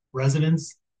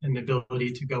residents and the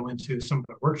ability to go into some of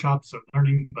their workshops or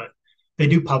learning, but they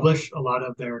do publish a lot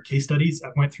of their case studies. I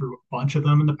went through a bunch of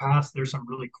them in the past. There's some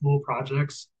really cool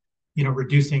projects,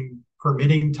 reducing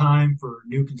permitting time for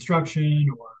new construction,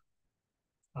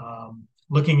 or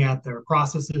looking at their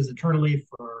processes internally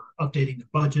for updating their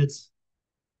budgets,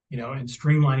 and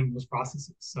streamlining those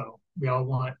processes. So we all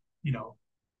want,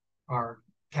 our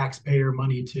taxpayer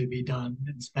money to be done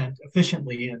and spent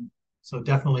efficiently. And so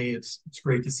definitely it's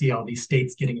great to see all these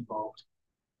states getting involved.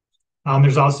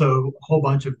 There's also a whole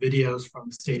bunch of videos from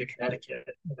the state of Connecticut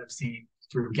that I've seen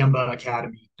through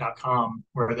gembaacademy.com,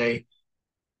 where they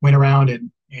went around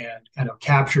and kind of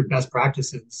captured best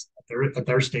practices at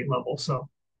their state level. So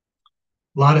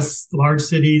a lot of large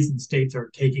cities and states are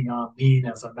taking on lean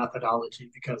as a methodology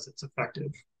because it's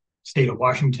effective. State of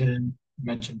Washington, you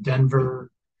mentioned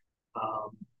Denver,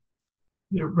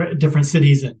 different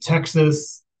cities in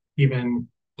Texas, even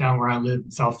down where I live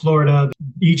in South Florida.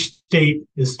 Each state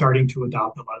is starting to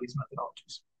adopt a lot of these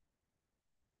methodologies.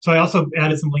 So I also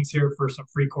added some links here for some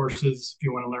free courses if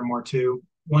you want to learn more too.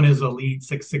 One is a Lean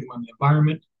Six Sigma in the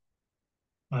environment.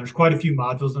 There's quite a few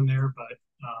modules in there, but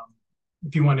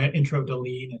if you want an intro to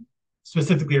lean and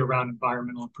specifically around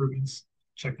environmental improvements,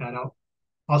 check that out.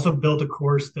 Also built a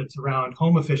course that's around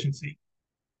home efficiency.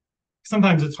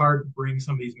 Sometimes it's hard to bring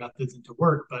some of these methods into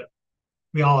work, but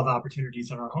we all have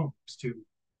opportunities in our homes to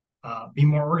be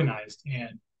more organized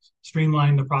and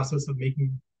streamline the process of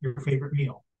making your favorite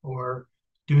meal or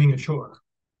doing a chore,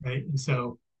 right? And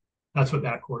so that's what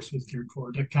that course was geared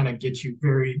for, to kind of get you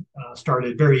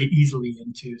started very easily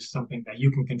into something that you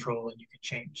can control and you can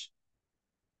change.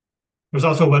 There's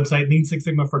also a website, Lean Six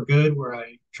Sigma for Good, where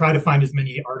I try to find as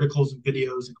many articles and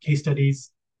videos and case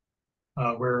studies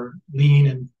where Lean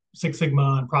and Six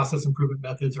Sigma and process improvement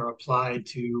methods are applied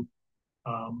to,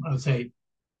 I would say,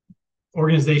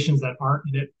 organizations that aren't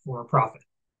in it for a profit.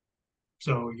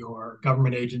 So your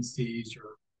government agencies,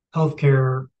 your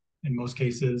healthcare, in most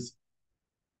cases,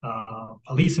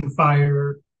 police and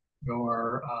fire,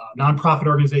 your nonprofit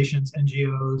organizations,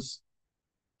 NGOs,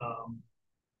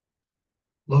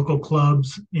 local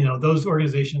clubs, those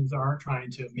organizations aren't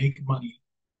trying to make money.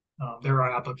 There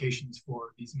are applications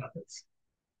for these methods.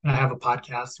 And I have a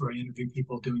podcast where I interview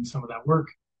people doing some of that work.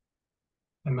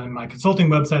 And then my consulting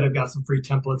website, I've got some free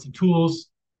templates and tools,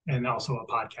 and also a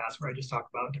podcast where I just talk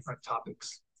about different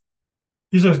topics.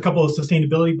 These are a couple of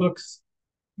sustainability books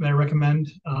that I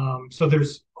recommend. So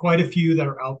there's quite a few that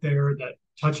are out there that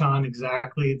touch on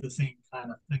exactly the same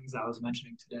kind of things I was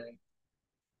mentioning today.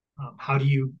 How do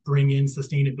you bring in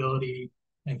sustainability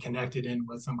and connect it in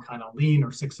with some kind of lean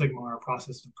or Six Sigma or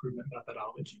process improvement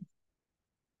methodology?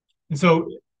 And so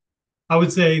I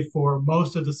would say for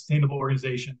most of the sustainable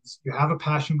organizations, you have a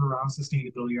passion around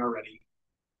sustainability already.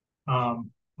 But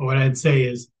what I'd say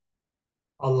is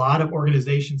a lot of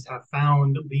organizations have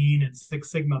found lean and Six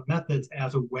Sigma methods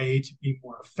as a way to be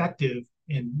more effective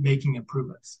in making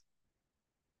improvements.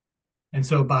 And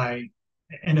so if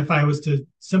I was to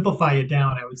simplify it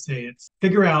down, I would say it's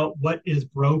figure out what is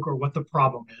broke or what the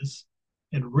problem is,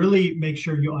 and really make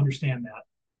sure you understand that.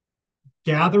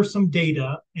 Gather some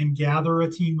data and gather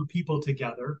a team of people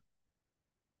together.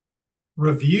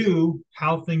 Review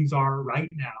how things are right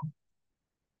now.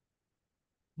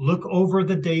 Look over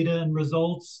the data and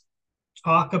results.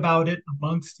 Talk about it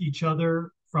amongst each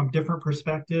other from different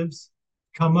perspectives.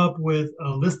 come up with a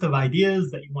list of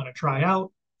ideas that you want to try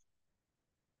out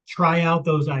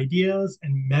those ideas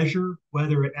and measure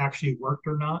whether it actually worked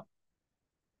or not.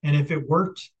 And if it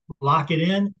worked, lock it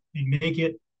in and make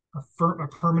it a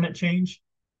permanent change.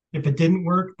 If it didn't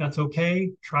work, that's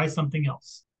okay. Try something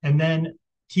else. And then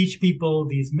teach people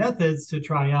these methods to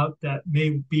try out that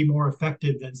may be more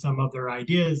effective than some other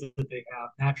ideas that they have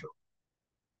naturally.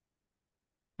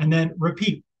 And then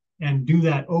repeat and do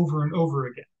that over and over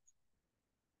again.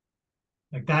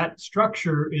 Like that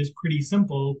structure is pretty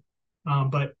simple,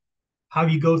 but how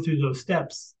you go through those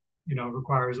steps,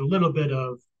 requires a little bit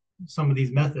of some of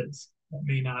these methods that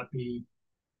may not be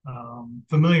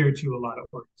familiar to a lot of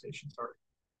organizations already.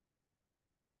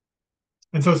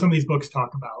 And so some of these books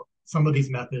talk about some of these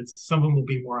methods. Some of them will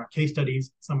be more on case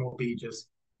studies. Some will be just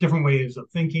different ways of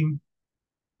thinking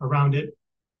around it.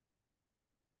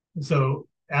 And so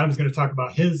Adam's going to talk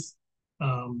about his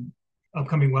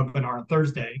upcoming webinar on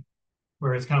Thursday,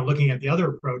 where it's kind of looking at the other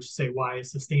approach to say, why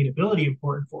is sustainability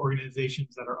important for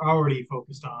organizations that are already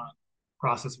focused on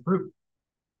process improvement?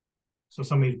 So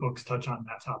some of these books touch on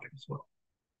that topic as well.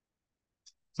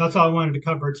 So that's all I wanted to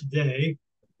cover today.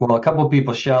 Well, a couple of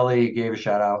people, Shelly gave a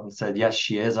shout out and said, yes,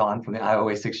 she is on from the Iowa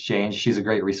Waste Exchange. She's a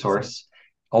great resource.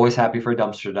 Always happy for a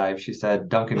dumpster dive. She said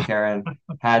Duncan Karen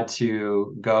had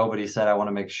to go, but he said, I want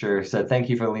to make sure. He said, thank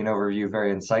you for the lean overview.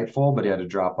 Very insightful, but he had to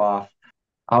drop off.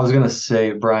 I was going to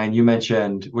say, Brian, you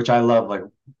mentioned, which I love, like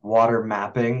water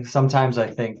mapping. Sometimes I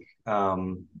think, I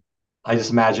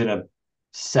just imagine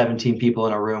 17 people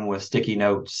in a room with sticky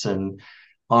notes and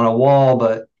on a wall,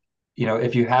 but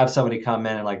if you have somebody come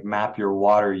in and like map your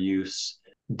water use,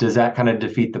 does that kind of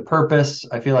defeat the purpose?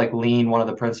 I feel like lean, one of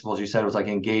the principles you said was like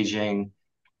engaging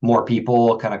more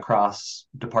people, kind of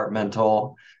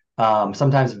cross-departmental.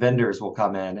 Sometimes vendors will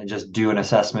come in and just do an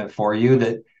assessment for you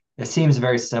that it seems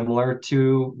very similar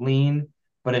to lean,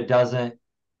 but it doesn't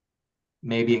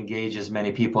maybe engage as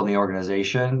many people in the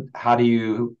organization. How do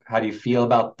you feel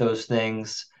about those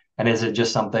things? And is it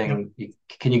just something,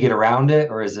 can you get around it,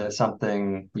 or is it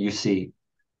something you see?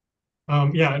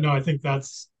 I think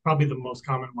that's probably the most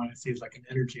common one I see is like an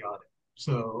energy audit.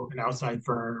 So an outside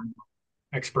firm,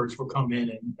 experts will come in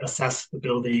and assess the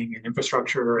building and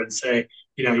infrastructure and say,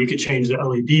 you could change the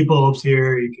LED bulbs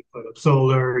here, you could put up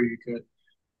solar, you could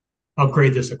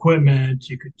upgrade this equipment,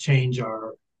 you could change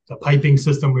the piping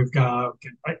system we've got, we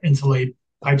can insulate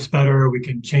pipes better, we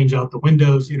can change out the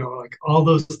windows, like all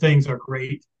those things are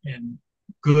great and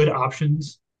good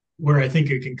options. Where I think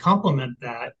it can complement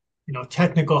that,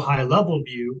 technical high level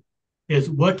view is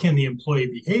what can the employee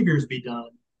behaviors be done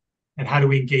and how do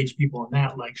we engage people in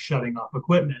that, like shutting off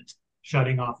equipment,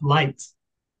 shutting off lights,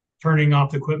 turning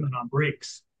off the equipment on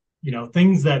breaks,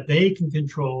 things that they can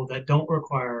control that don't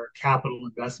require capital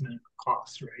investment and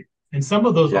costs, right? And some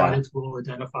of those audits will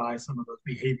identify some of those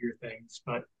behavior things,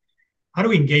 but how do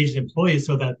we engage the employees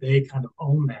so that they kind of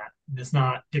own that? And it's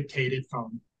not dictated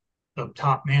from the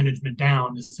top management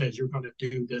down that says you're going to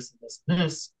do this and this and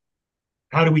this.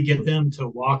 How do we get them to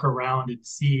walk around and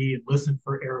see and listen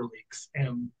for error leaks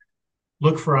and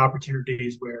look for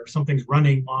opportunities where something's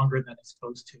running longer than it's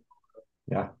supposed to?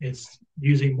 Yeah. It's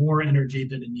using more energy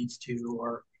than it needs to,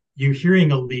 or you're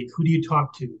hearing a leak. Who do you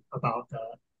talk to about the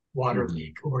water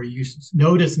leak? Or you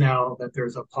notice now that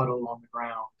there's a puddle on the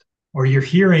ground, or you're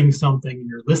hearing something and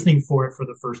you're listening for it for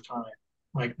the first time.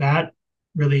 Like that,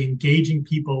 really engaging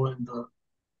people in the,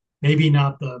 maybe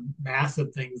not the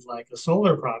massive things like a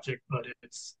solar project, but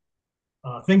it's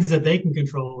things that they can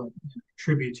control and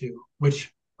contribute to,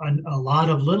 which a lot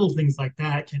of little things like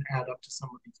that can add up to some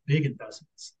of these big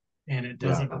investments. And it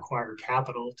doesn't require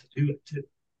capital to do it too.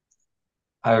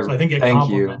 So I think it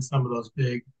complements some of those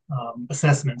big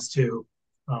assessments too.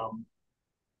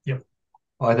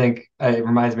 Well, I think it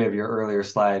reminds me of your earlier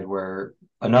slide where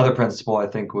another principle I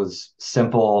think was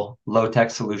simple,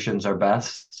 low-tech solutions are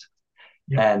best.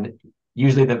 And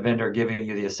usually the vendor giving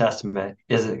you the assessment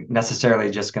isn't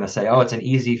necessarily just going to say, oh, it's an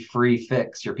easy, free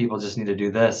fix. Your people just need to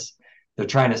do this. They're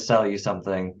trying to sell you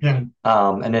something.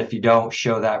 And if you don't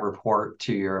show that report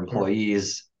to your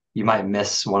employees, you might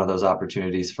miss one of those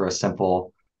opportunities for a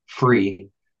simple, free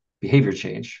behavior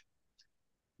change.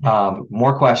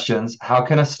 More questions. How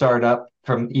can a startup,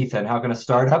 from Ethan, how can a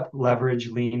startup leverage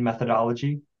lean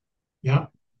methodology?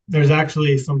 There's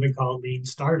actually something called Lean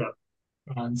Startup.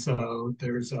 And so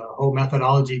there's a whole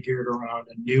methodology geared around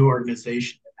a new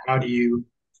organization. How do you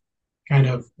kind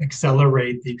of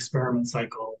accelerate the experiment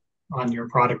cycle on your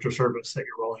product or service that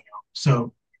you're rolling out?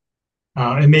 So,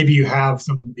 and maybe you have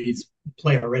some of these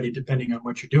play already depending on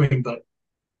what you're doing, but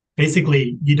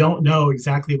basically you don't know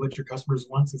exactly what your customers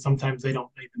want, and sometimes they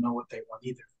don't even know what they want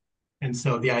either. And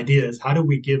so the idea is, how do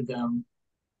we give them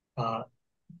uh,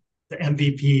 the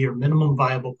MVP or minimum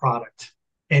viable product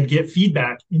and get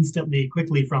feedback instantly,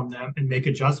 quickly from them and make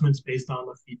adjustments based on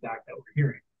the feedback that we're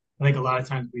hearing. I think a lot of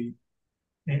times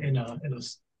in a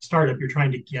startup, you're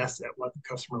trying to guess at what the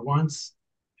customer wants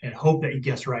and hope that you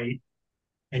guess right.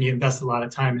 And you invest a lot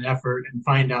of time and effort and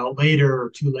find out later or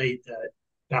too late that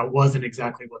that wasn't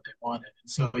exactly what they wanted. And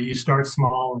so you start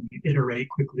small and you iterate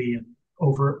quickly and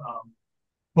over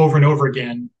and over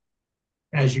again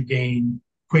as you gain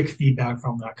quick feedback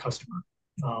from that customer.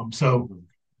 So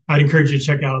I'd encourage you to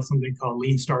check out something called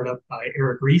Lean Startup by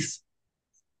Eric Ries.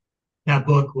 That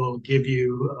book will give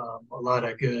you a lot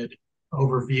of good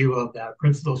overview of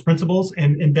those principles,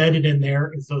 and embedded in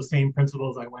there is those same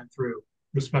principles I went through: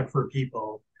 respect for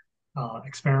people,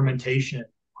 experimentation,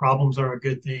 problems are a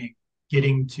good thing,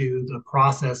 getting to the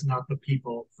process, not the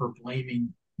people, for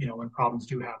blaming, when problems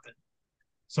do happen.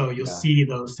 So you'll see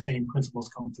those same principles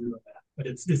come through in that. But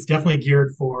it's definitely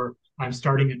geared for, I'm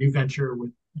starting a new venture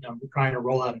with, trying to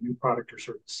roll out a new product or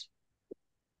service.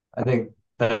 I think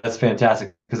that's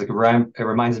fantastic, because it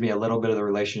reminds me a little bit of the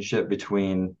relationship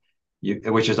between you,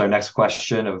 which is our next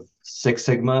question, of Six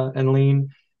Sigma and Lean,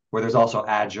 where there's also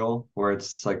Agile, where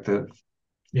it's like the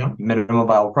minimum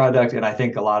viable product. And I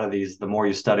think a lot of these, the more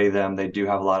you study them, they do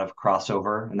have a lot of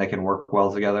crossover and they can work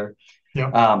well together.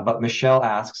 But Michelle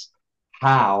asks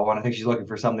how, and I think she's looking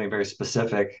for something very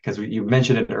specific, because you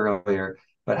mentioned it earlier,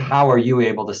 but how are you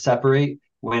able to separate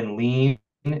when Lean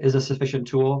is a sufficient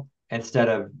tool instead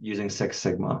of using Six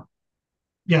Sigma?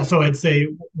 Yeah, so I'd say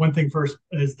one thing first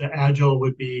is the Agile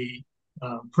would be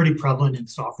pretty prevalent in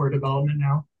software development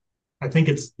now. I think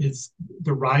it's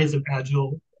the rise of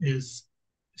Agile is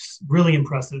really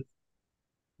impressive.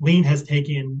 Lean has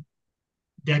taken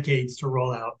decades to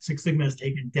roll out. Six Sigma has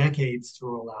taken decades to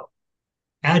roll out.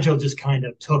 Agile just kind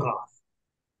of took off.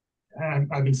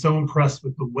 I've been so impressed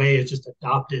with the way it's just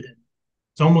adopted, and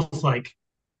it's almost like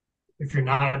if you're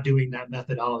not doing that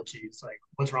methodology, it's like,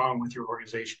 what's wrong with your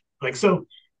organization? Like, so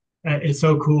it's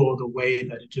so cool the way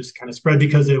that it just kind of spread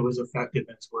because it was effective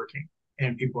and it's working.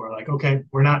 And people are like, okay,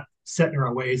 we're not set in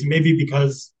our ways. And maybe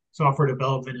because software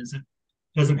development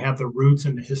doesn't have the roots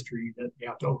and the history that you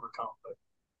have to overcome.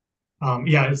 But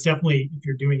yeah, it's definitely, if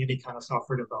you're doing any kind of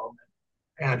software development,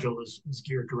 Agile is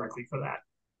geared directly for that.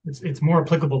 It's more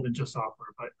applicable than just software,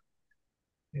 but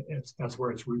that's where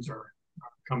its roots are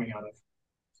coming out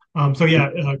of. So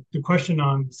yeah, the question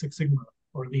on Six Sigma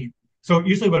or Lean. So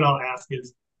usually what I'll ask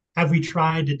is, have we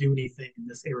tried to do anything in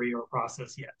this area or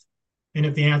process yet? And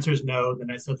if the answer is no, then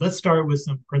I said, let's start with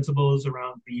some principles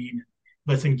around Lean.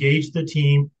 Let's engage the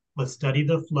team. Let's study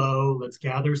the flow. Let's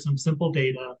gather some simple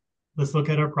data. Let's look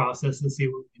at our process and see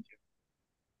what we can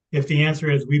do. If the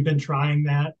answer is we've been trying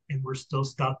that and we're still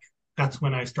stuck, that's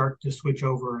when I start to switch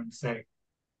over and say,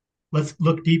 let's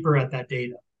look deeper at that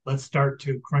data. Let's start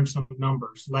to crunch some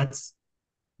numbers. Let's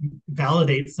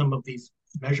validate some of these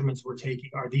measurements we're taking.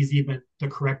 Are these even the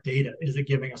correct data? Is it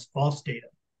giving us false data?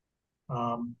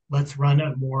 Let's run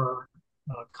a more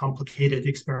complicated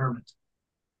experiment.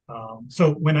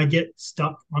 So when I get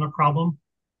stuck on a problem,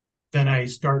 then I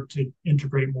start to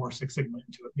integrate more Six Sigma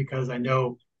into it, because I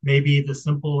know maybe the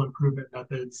simple improvement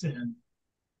methods and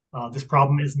this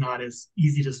problem is not as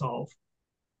easy to solve.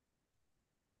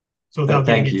 So without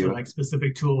getting into like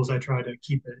specific tools, I try to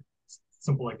keep it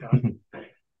simple like that.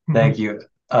 Thank you.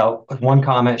 One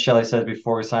comment Shelley said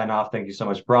before we sign off: thank you so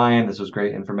much, Brian. This was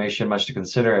great information, much to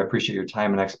consider. I appreciate your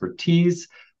time and expertise.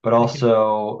 But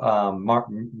also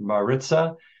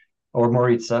Maritza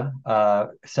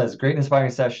says, great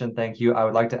inspiring session. Thank you. I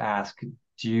would like to ask,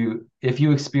 if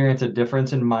you experience a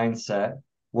difference in mindset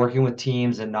working with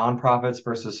teams in nonprofits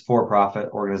versus for-profit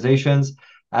organizations,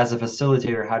 as a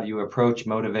facilitator, how do you approach,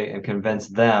 motivate, and convince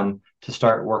them to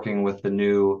start working with the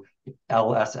new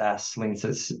LSS,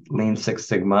 Lean Six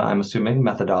Sigma, I'm assuming,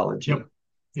 methodology? Yep.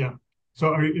 Yeah.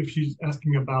 So if she's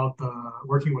asking about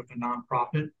working with the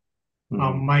nonprofit,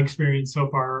 my experience so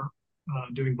far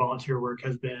doing volunteer work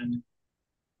has been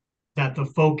that the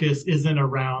focus isn't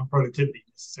around productivity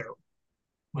necessarily.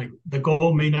 Like, the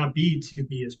goal may not be to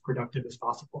be as productive as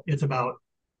possible. It's about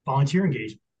volunteer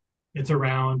engagement. It's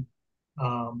around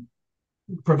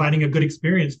providing a good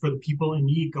experience for the people in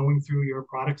need going through your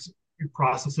products, your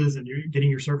processes, and you're getting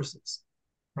your services,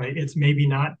 right? It's maybe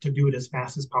not to do it as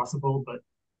fast as possible, but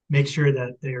make sure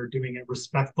that they're doing it a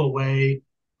respectful way,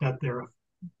 that they're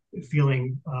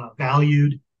feeling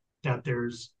valued, that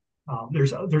there's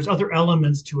other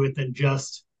elements to it than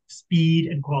just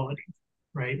speed and quality,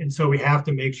 right? And so we have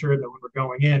to make sure that when we're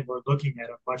going in, we're looking at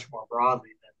it much more broadly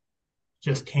than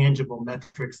just tangible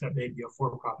metrics that maybe a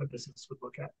for-profit business would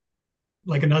look at.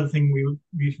 like another thing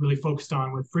we really focused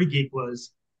on with Free Geek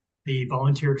was the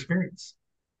volunteer experience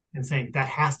and saying that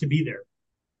has to be there.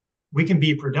 We can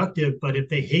be productive, but if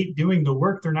they hate doing the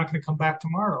work, they're not going to come back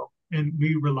tomorrow. And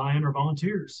we rely on our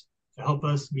volunteers to help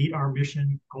us meet our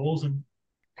mission goals and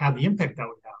have the impact that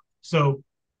we have. So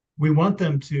we want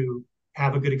them to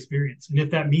have a good experience. And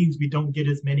if that means we don't get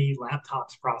as many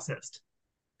laptops processed,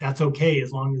 that's okay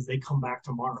as long as they come back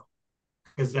tomorrow,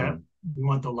 because that we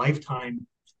want the lifetime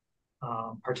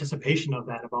participation of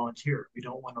that volunteer. We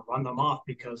don't want to run them off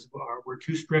because we're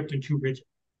too strict and too rigid.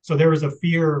 So there was a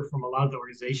fear from a lot of the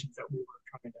organizations that we were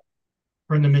trying to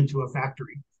turn them into a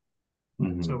factory.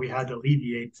 Mm-hmm. So we had to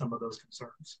alleviate some of those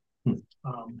concerns.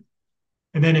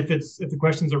 And then if the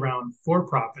question's around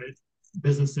for-profit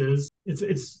businesses,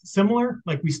 it's similar.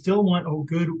 Like, we still want a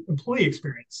good employee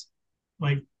experience.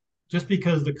 Like, just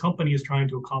because the company is trying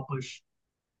to accomplish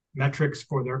metrics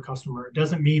for their customer, it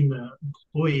doesn't mean the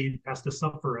employee has to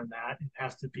suffer in that. It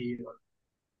has to be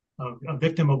a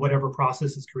victim of whatever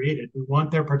process is created. We want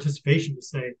their participation to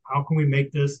say, how can we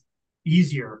make this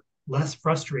easier, less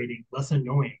frustrating, less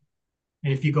annoying?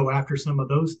 And if you go after some of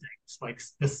those things, like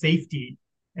the safety,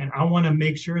 and I want to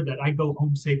make sure that I go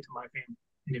home safe to my family.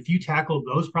 And if you tackle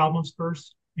those problems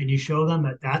first and you show them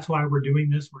that that's why we're doing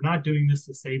this, we're not doing this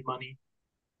to save money.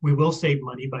 We will save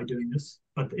money by doing this.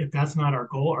 But if that's not our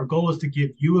goal is to give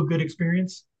you a good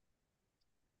experience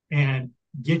and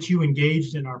get you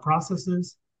engaged in our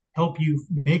processes, help you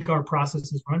make our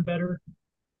processes run better,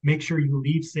 make sure you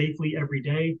leave safely every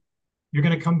day. You're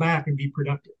going to come back and be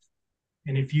productive.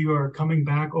 And if you are coming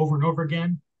back over and over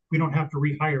again, we don't have to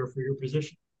rehire for your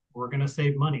position. We're going to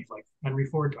save money, like Henry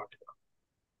Ford talked about.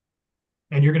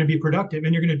 And you're going to be productive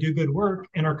and you're going to do good work,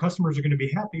 and our customers are going to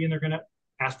be happy and they're going to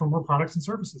ask for more products and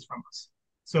services from us.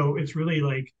 So it's really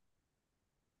like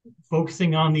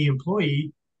focusing on the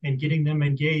employee and getting them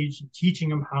engaged and teaching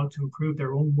them how to improve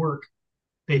their own work.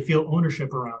 They feel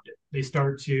ownership around it. They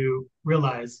start to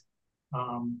realize,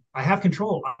 I have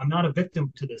control. I'm not a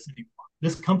victim to this anymore.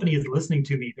 This company is listening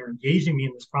to me. They're engaging me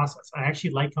in this process. I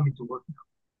actually like coming to work now,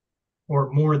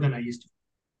 or more than I used to.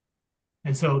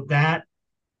 And so that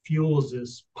fuels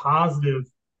this positive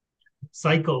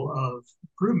cycle of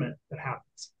improvement that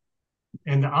happens.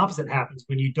 And the opposite happens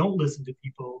when you don't listen to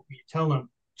people. You tell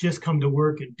them, just come to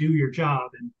work and do your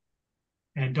job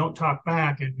and don't talk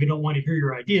back, and we don't want to hear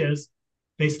your ideas.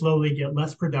 They slowly get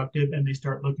less productive and they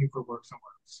start looking for work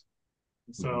somewhere else.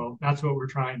 So that's what we're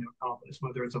trying to accomplish,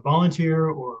 whether it's a volunteer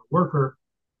or a worker.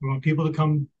 We want people to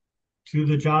come to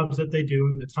the jobs that they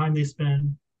do, the time they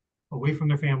spend away from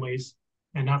their families,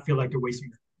 and not feel like they're wasting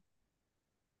their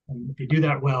time. And if you do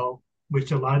that well,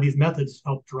 which a lot of these methods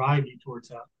help drive you towards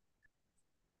that,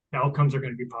 the outcomes are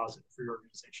going to be positive for your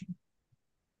organization.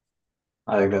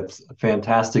 I think that's a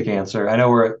fantastic answer. I know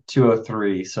we're at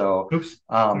 2:03, so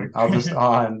I'll just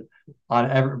on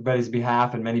everybody's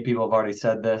behalf, and many people have already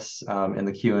said this in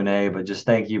the Q&A, but just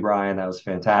thank you, Brian. That was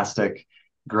fantastic.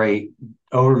 Great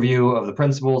overview of the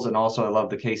principles, and also I love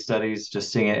the case studies,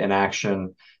 just seeing it in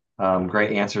action.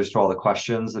 Great answers to all the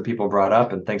questions that people brought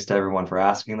up, and thanks to everyone for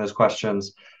asking those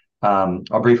questions.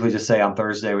 I'll briefly just say on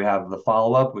Thursday we have the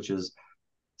follow-up, which is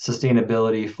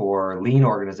sustainability for lean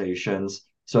organizations.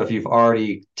 So if you've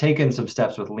already taken some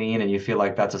steps with lean and you feel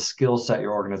like that's a skill set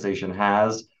your organization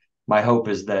has, my hope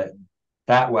is that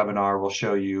that webinar will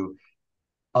show you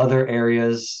other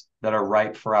areas that are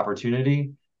ripe for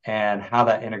opportunity and how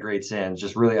that integrates in,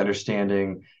 just really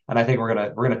understanding. And I think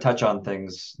we're gonna touch on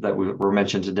things that were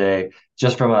mentioned today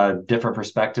just from a different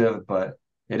perspective, but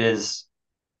it is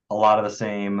a lot of the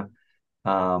same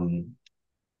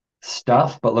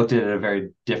stuff, but looked at it in a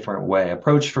very different way,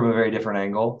 approached from a very different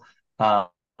angle.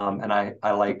 And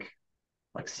I like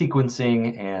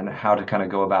sequencing and how to kind of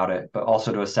go about it, but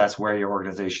also to assess where your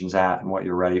organization's at and what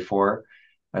you're ready for.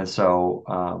 And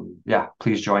so,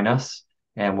 please join us,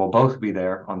 and we'll both be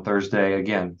there on Thursday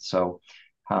again. So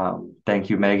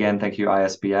thank you, Megan. Thank you,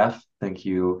 ISBF. Thank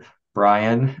you,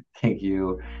 Brian. Thank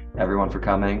you, everyone, for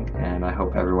coming. And I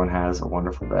hope everyone has a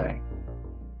wonderful day.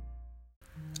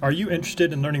 Are you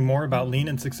interested in learning more about Lean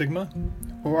and Six Sigma?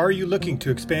 Or are you looking to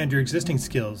expand your existing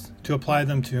skills to apply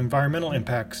them to environmental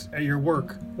impacts at your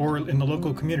work or in the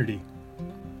local community?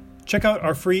 Check out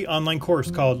our free online course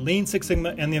called Lean Six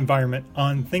Sigma and the Environment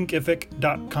on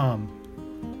thinkific.com.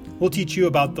 We'll teach you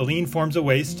about the lean forms of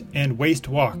waste and waste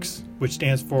walks, which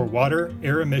stands for water,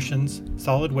 air emissions,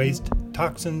 solid waste,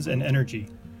 toxins, and energy.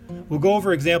 We'll go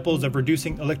over examples of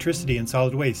reducing electricity and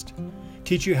solid waste,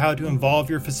 teach you how to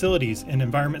involve your facilities in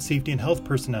environment safety and health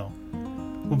personnel.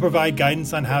 We'll provide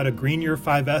guidance on how to green your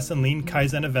 5S and Lean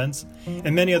Kaizen events,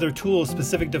 and many other tools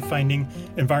specific to finding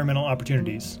environmental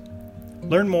opportunities.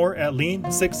 Learn more at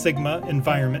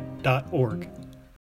lean6sigmaenvironment.org.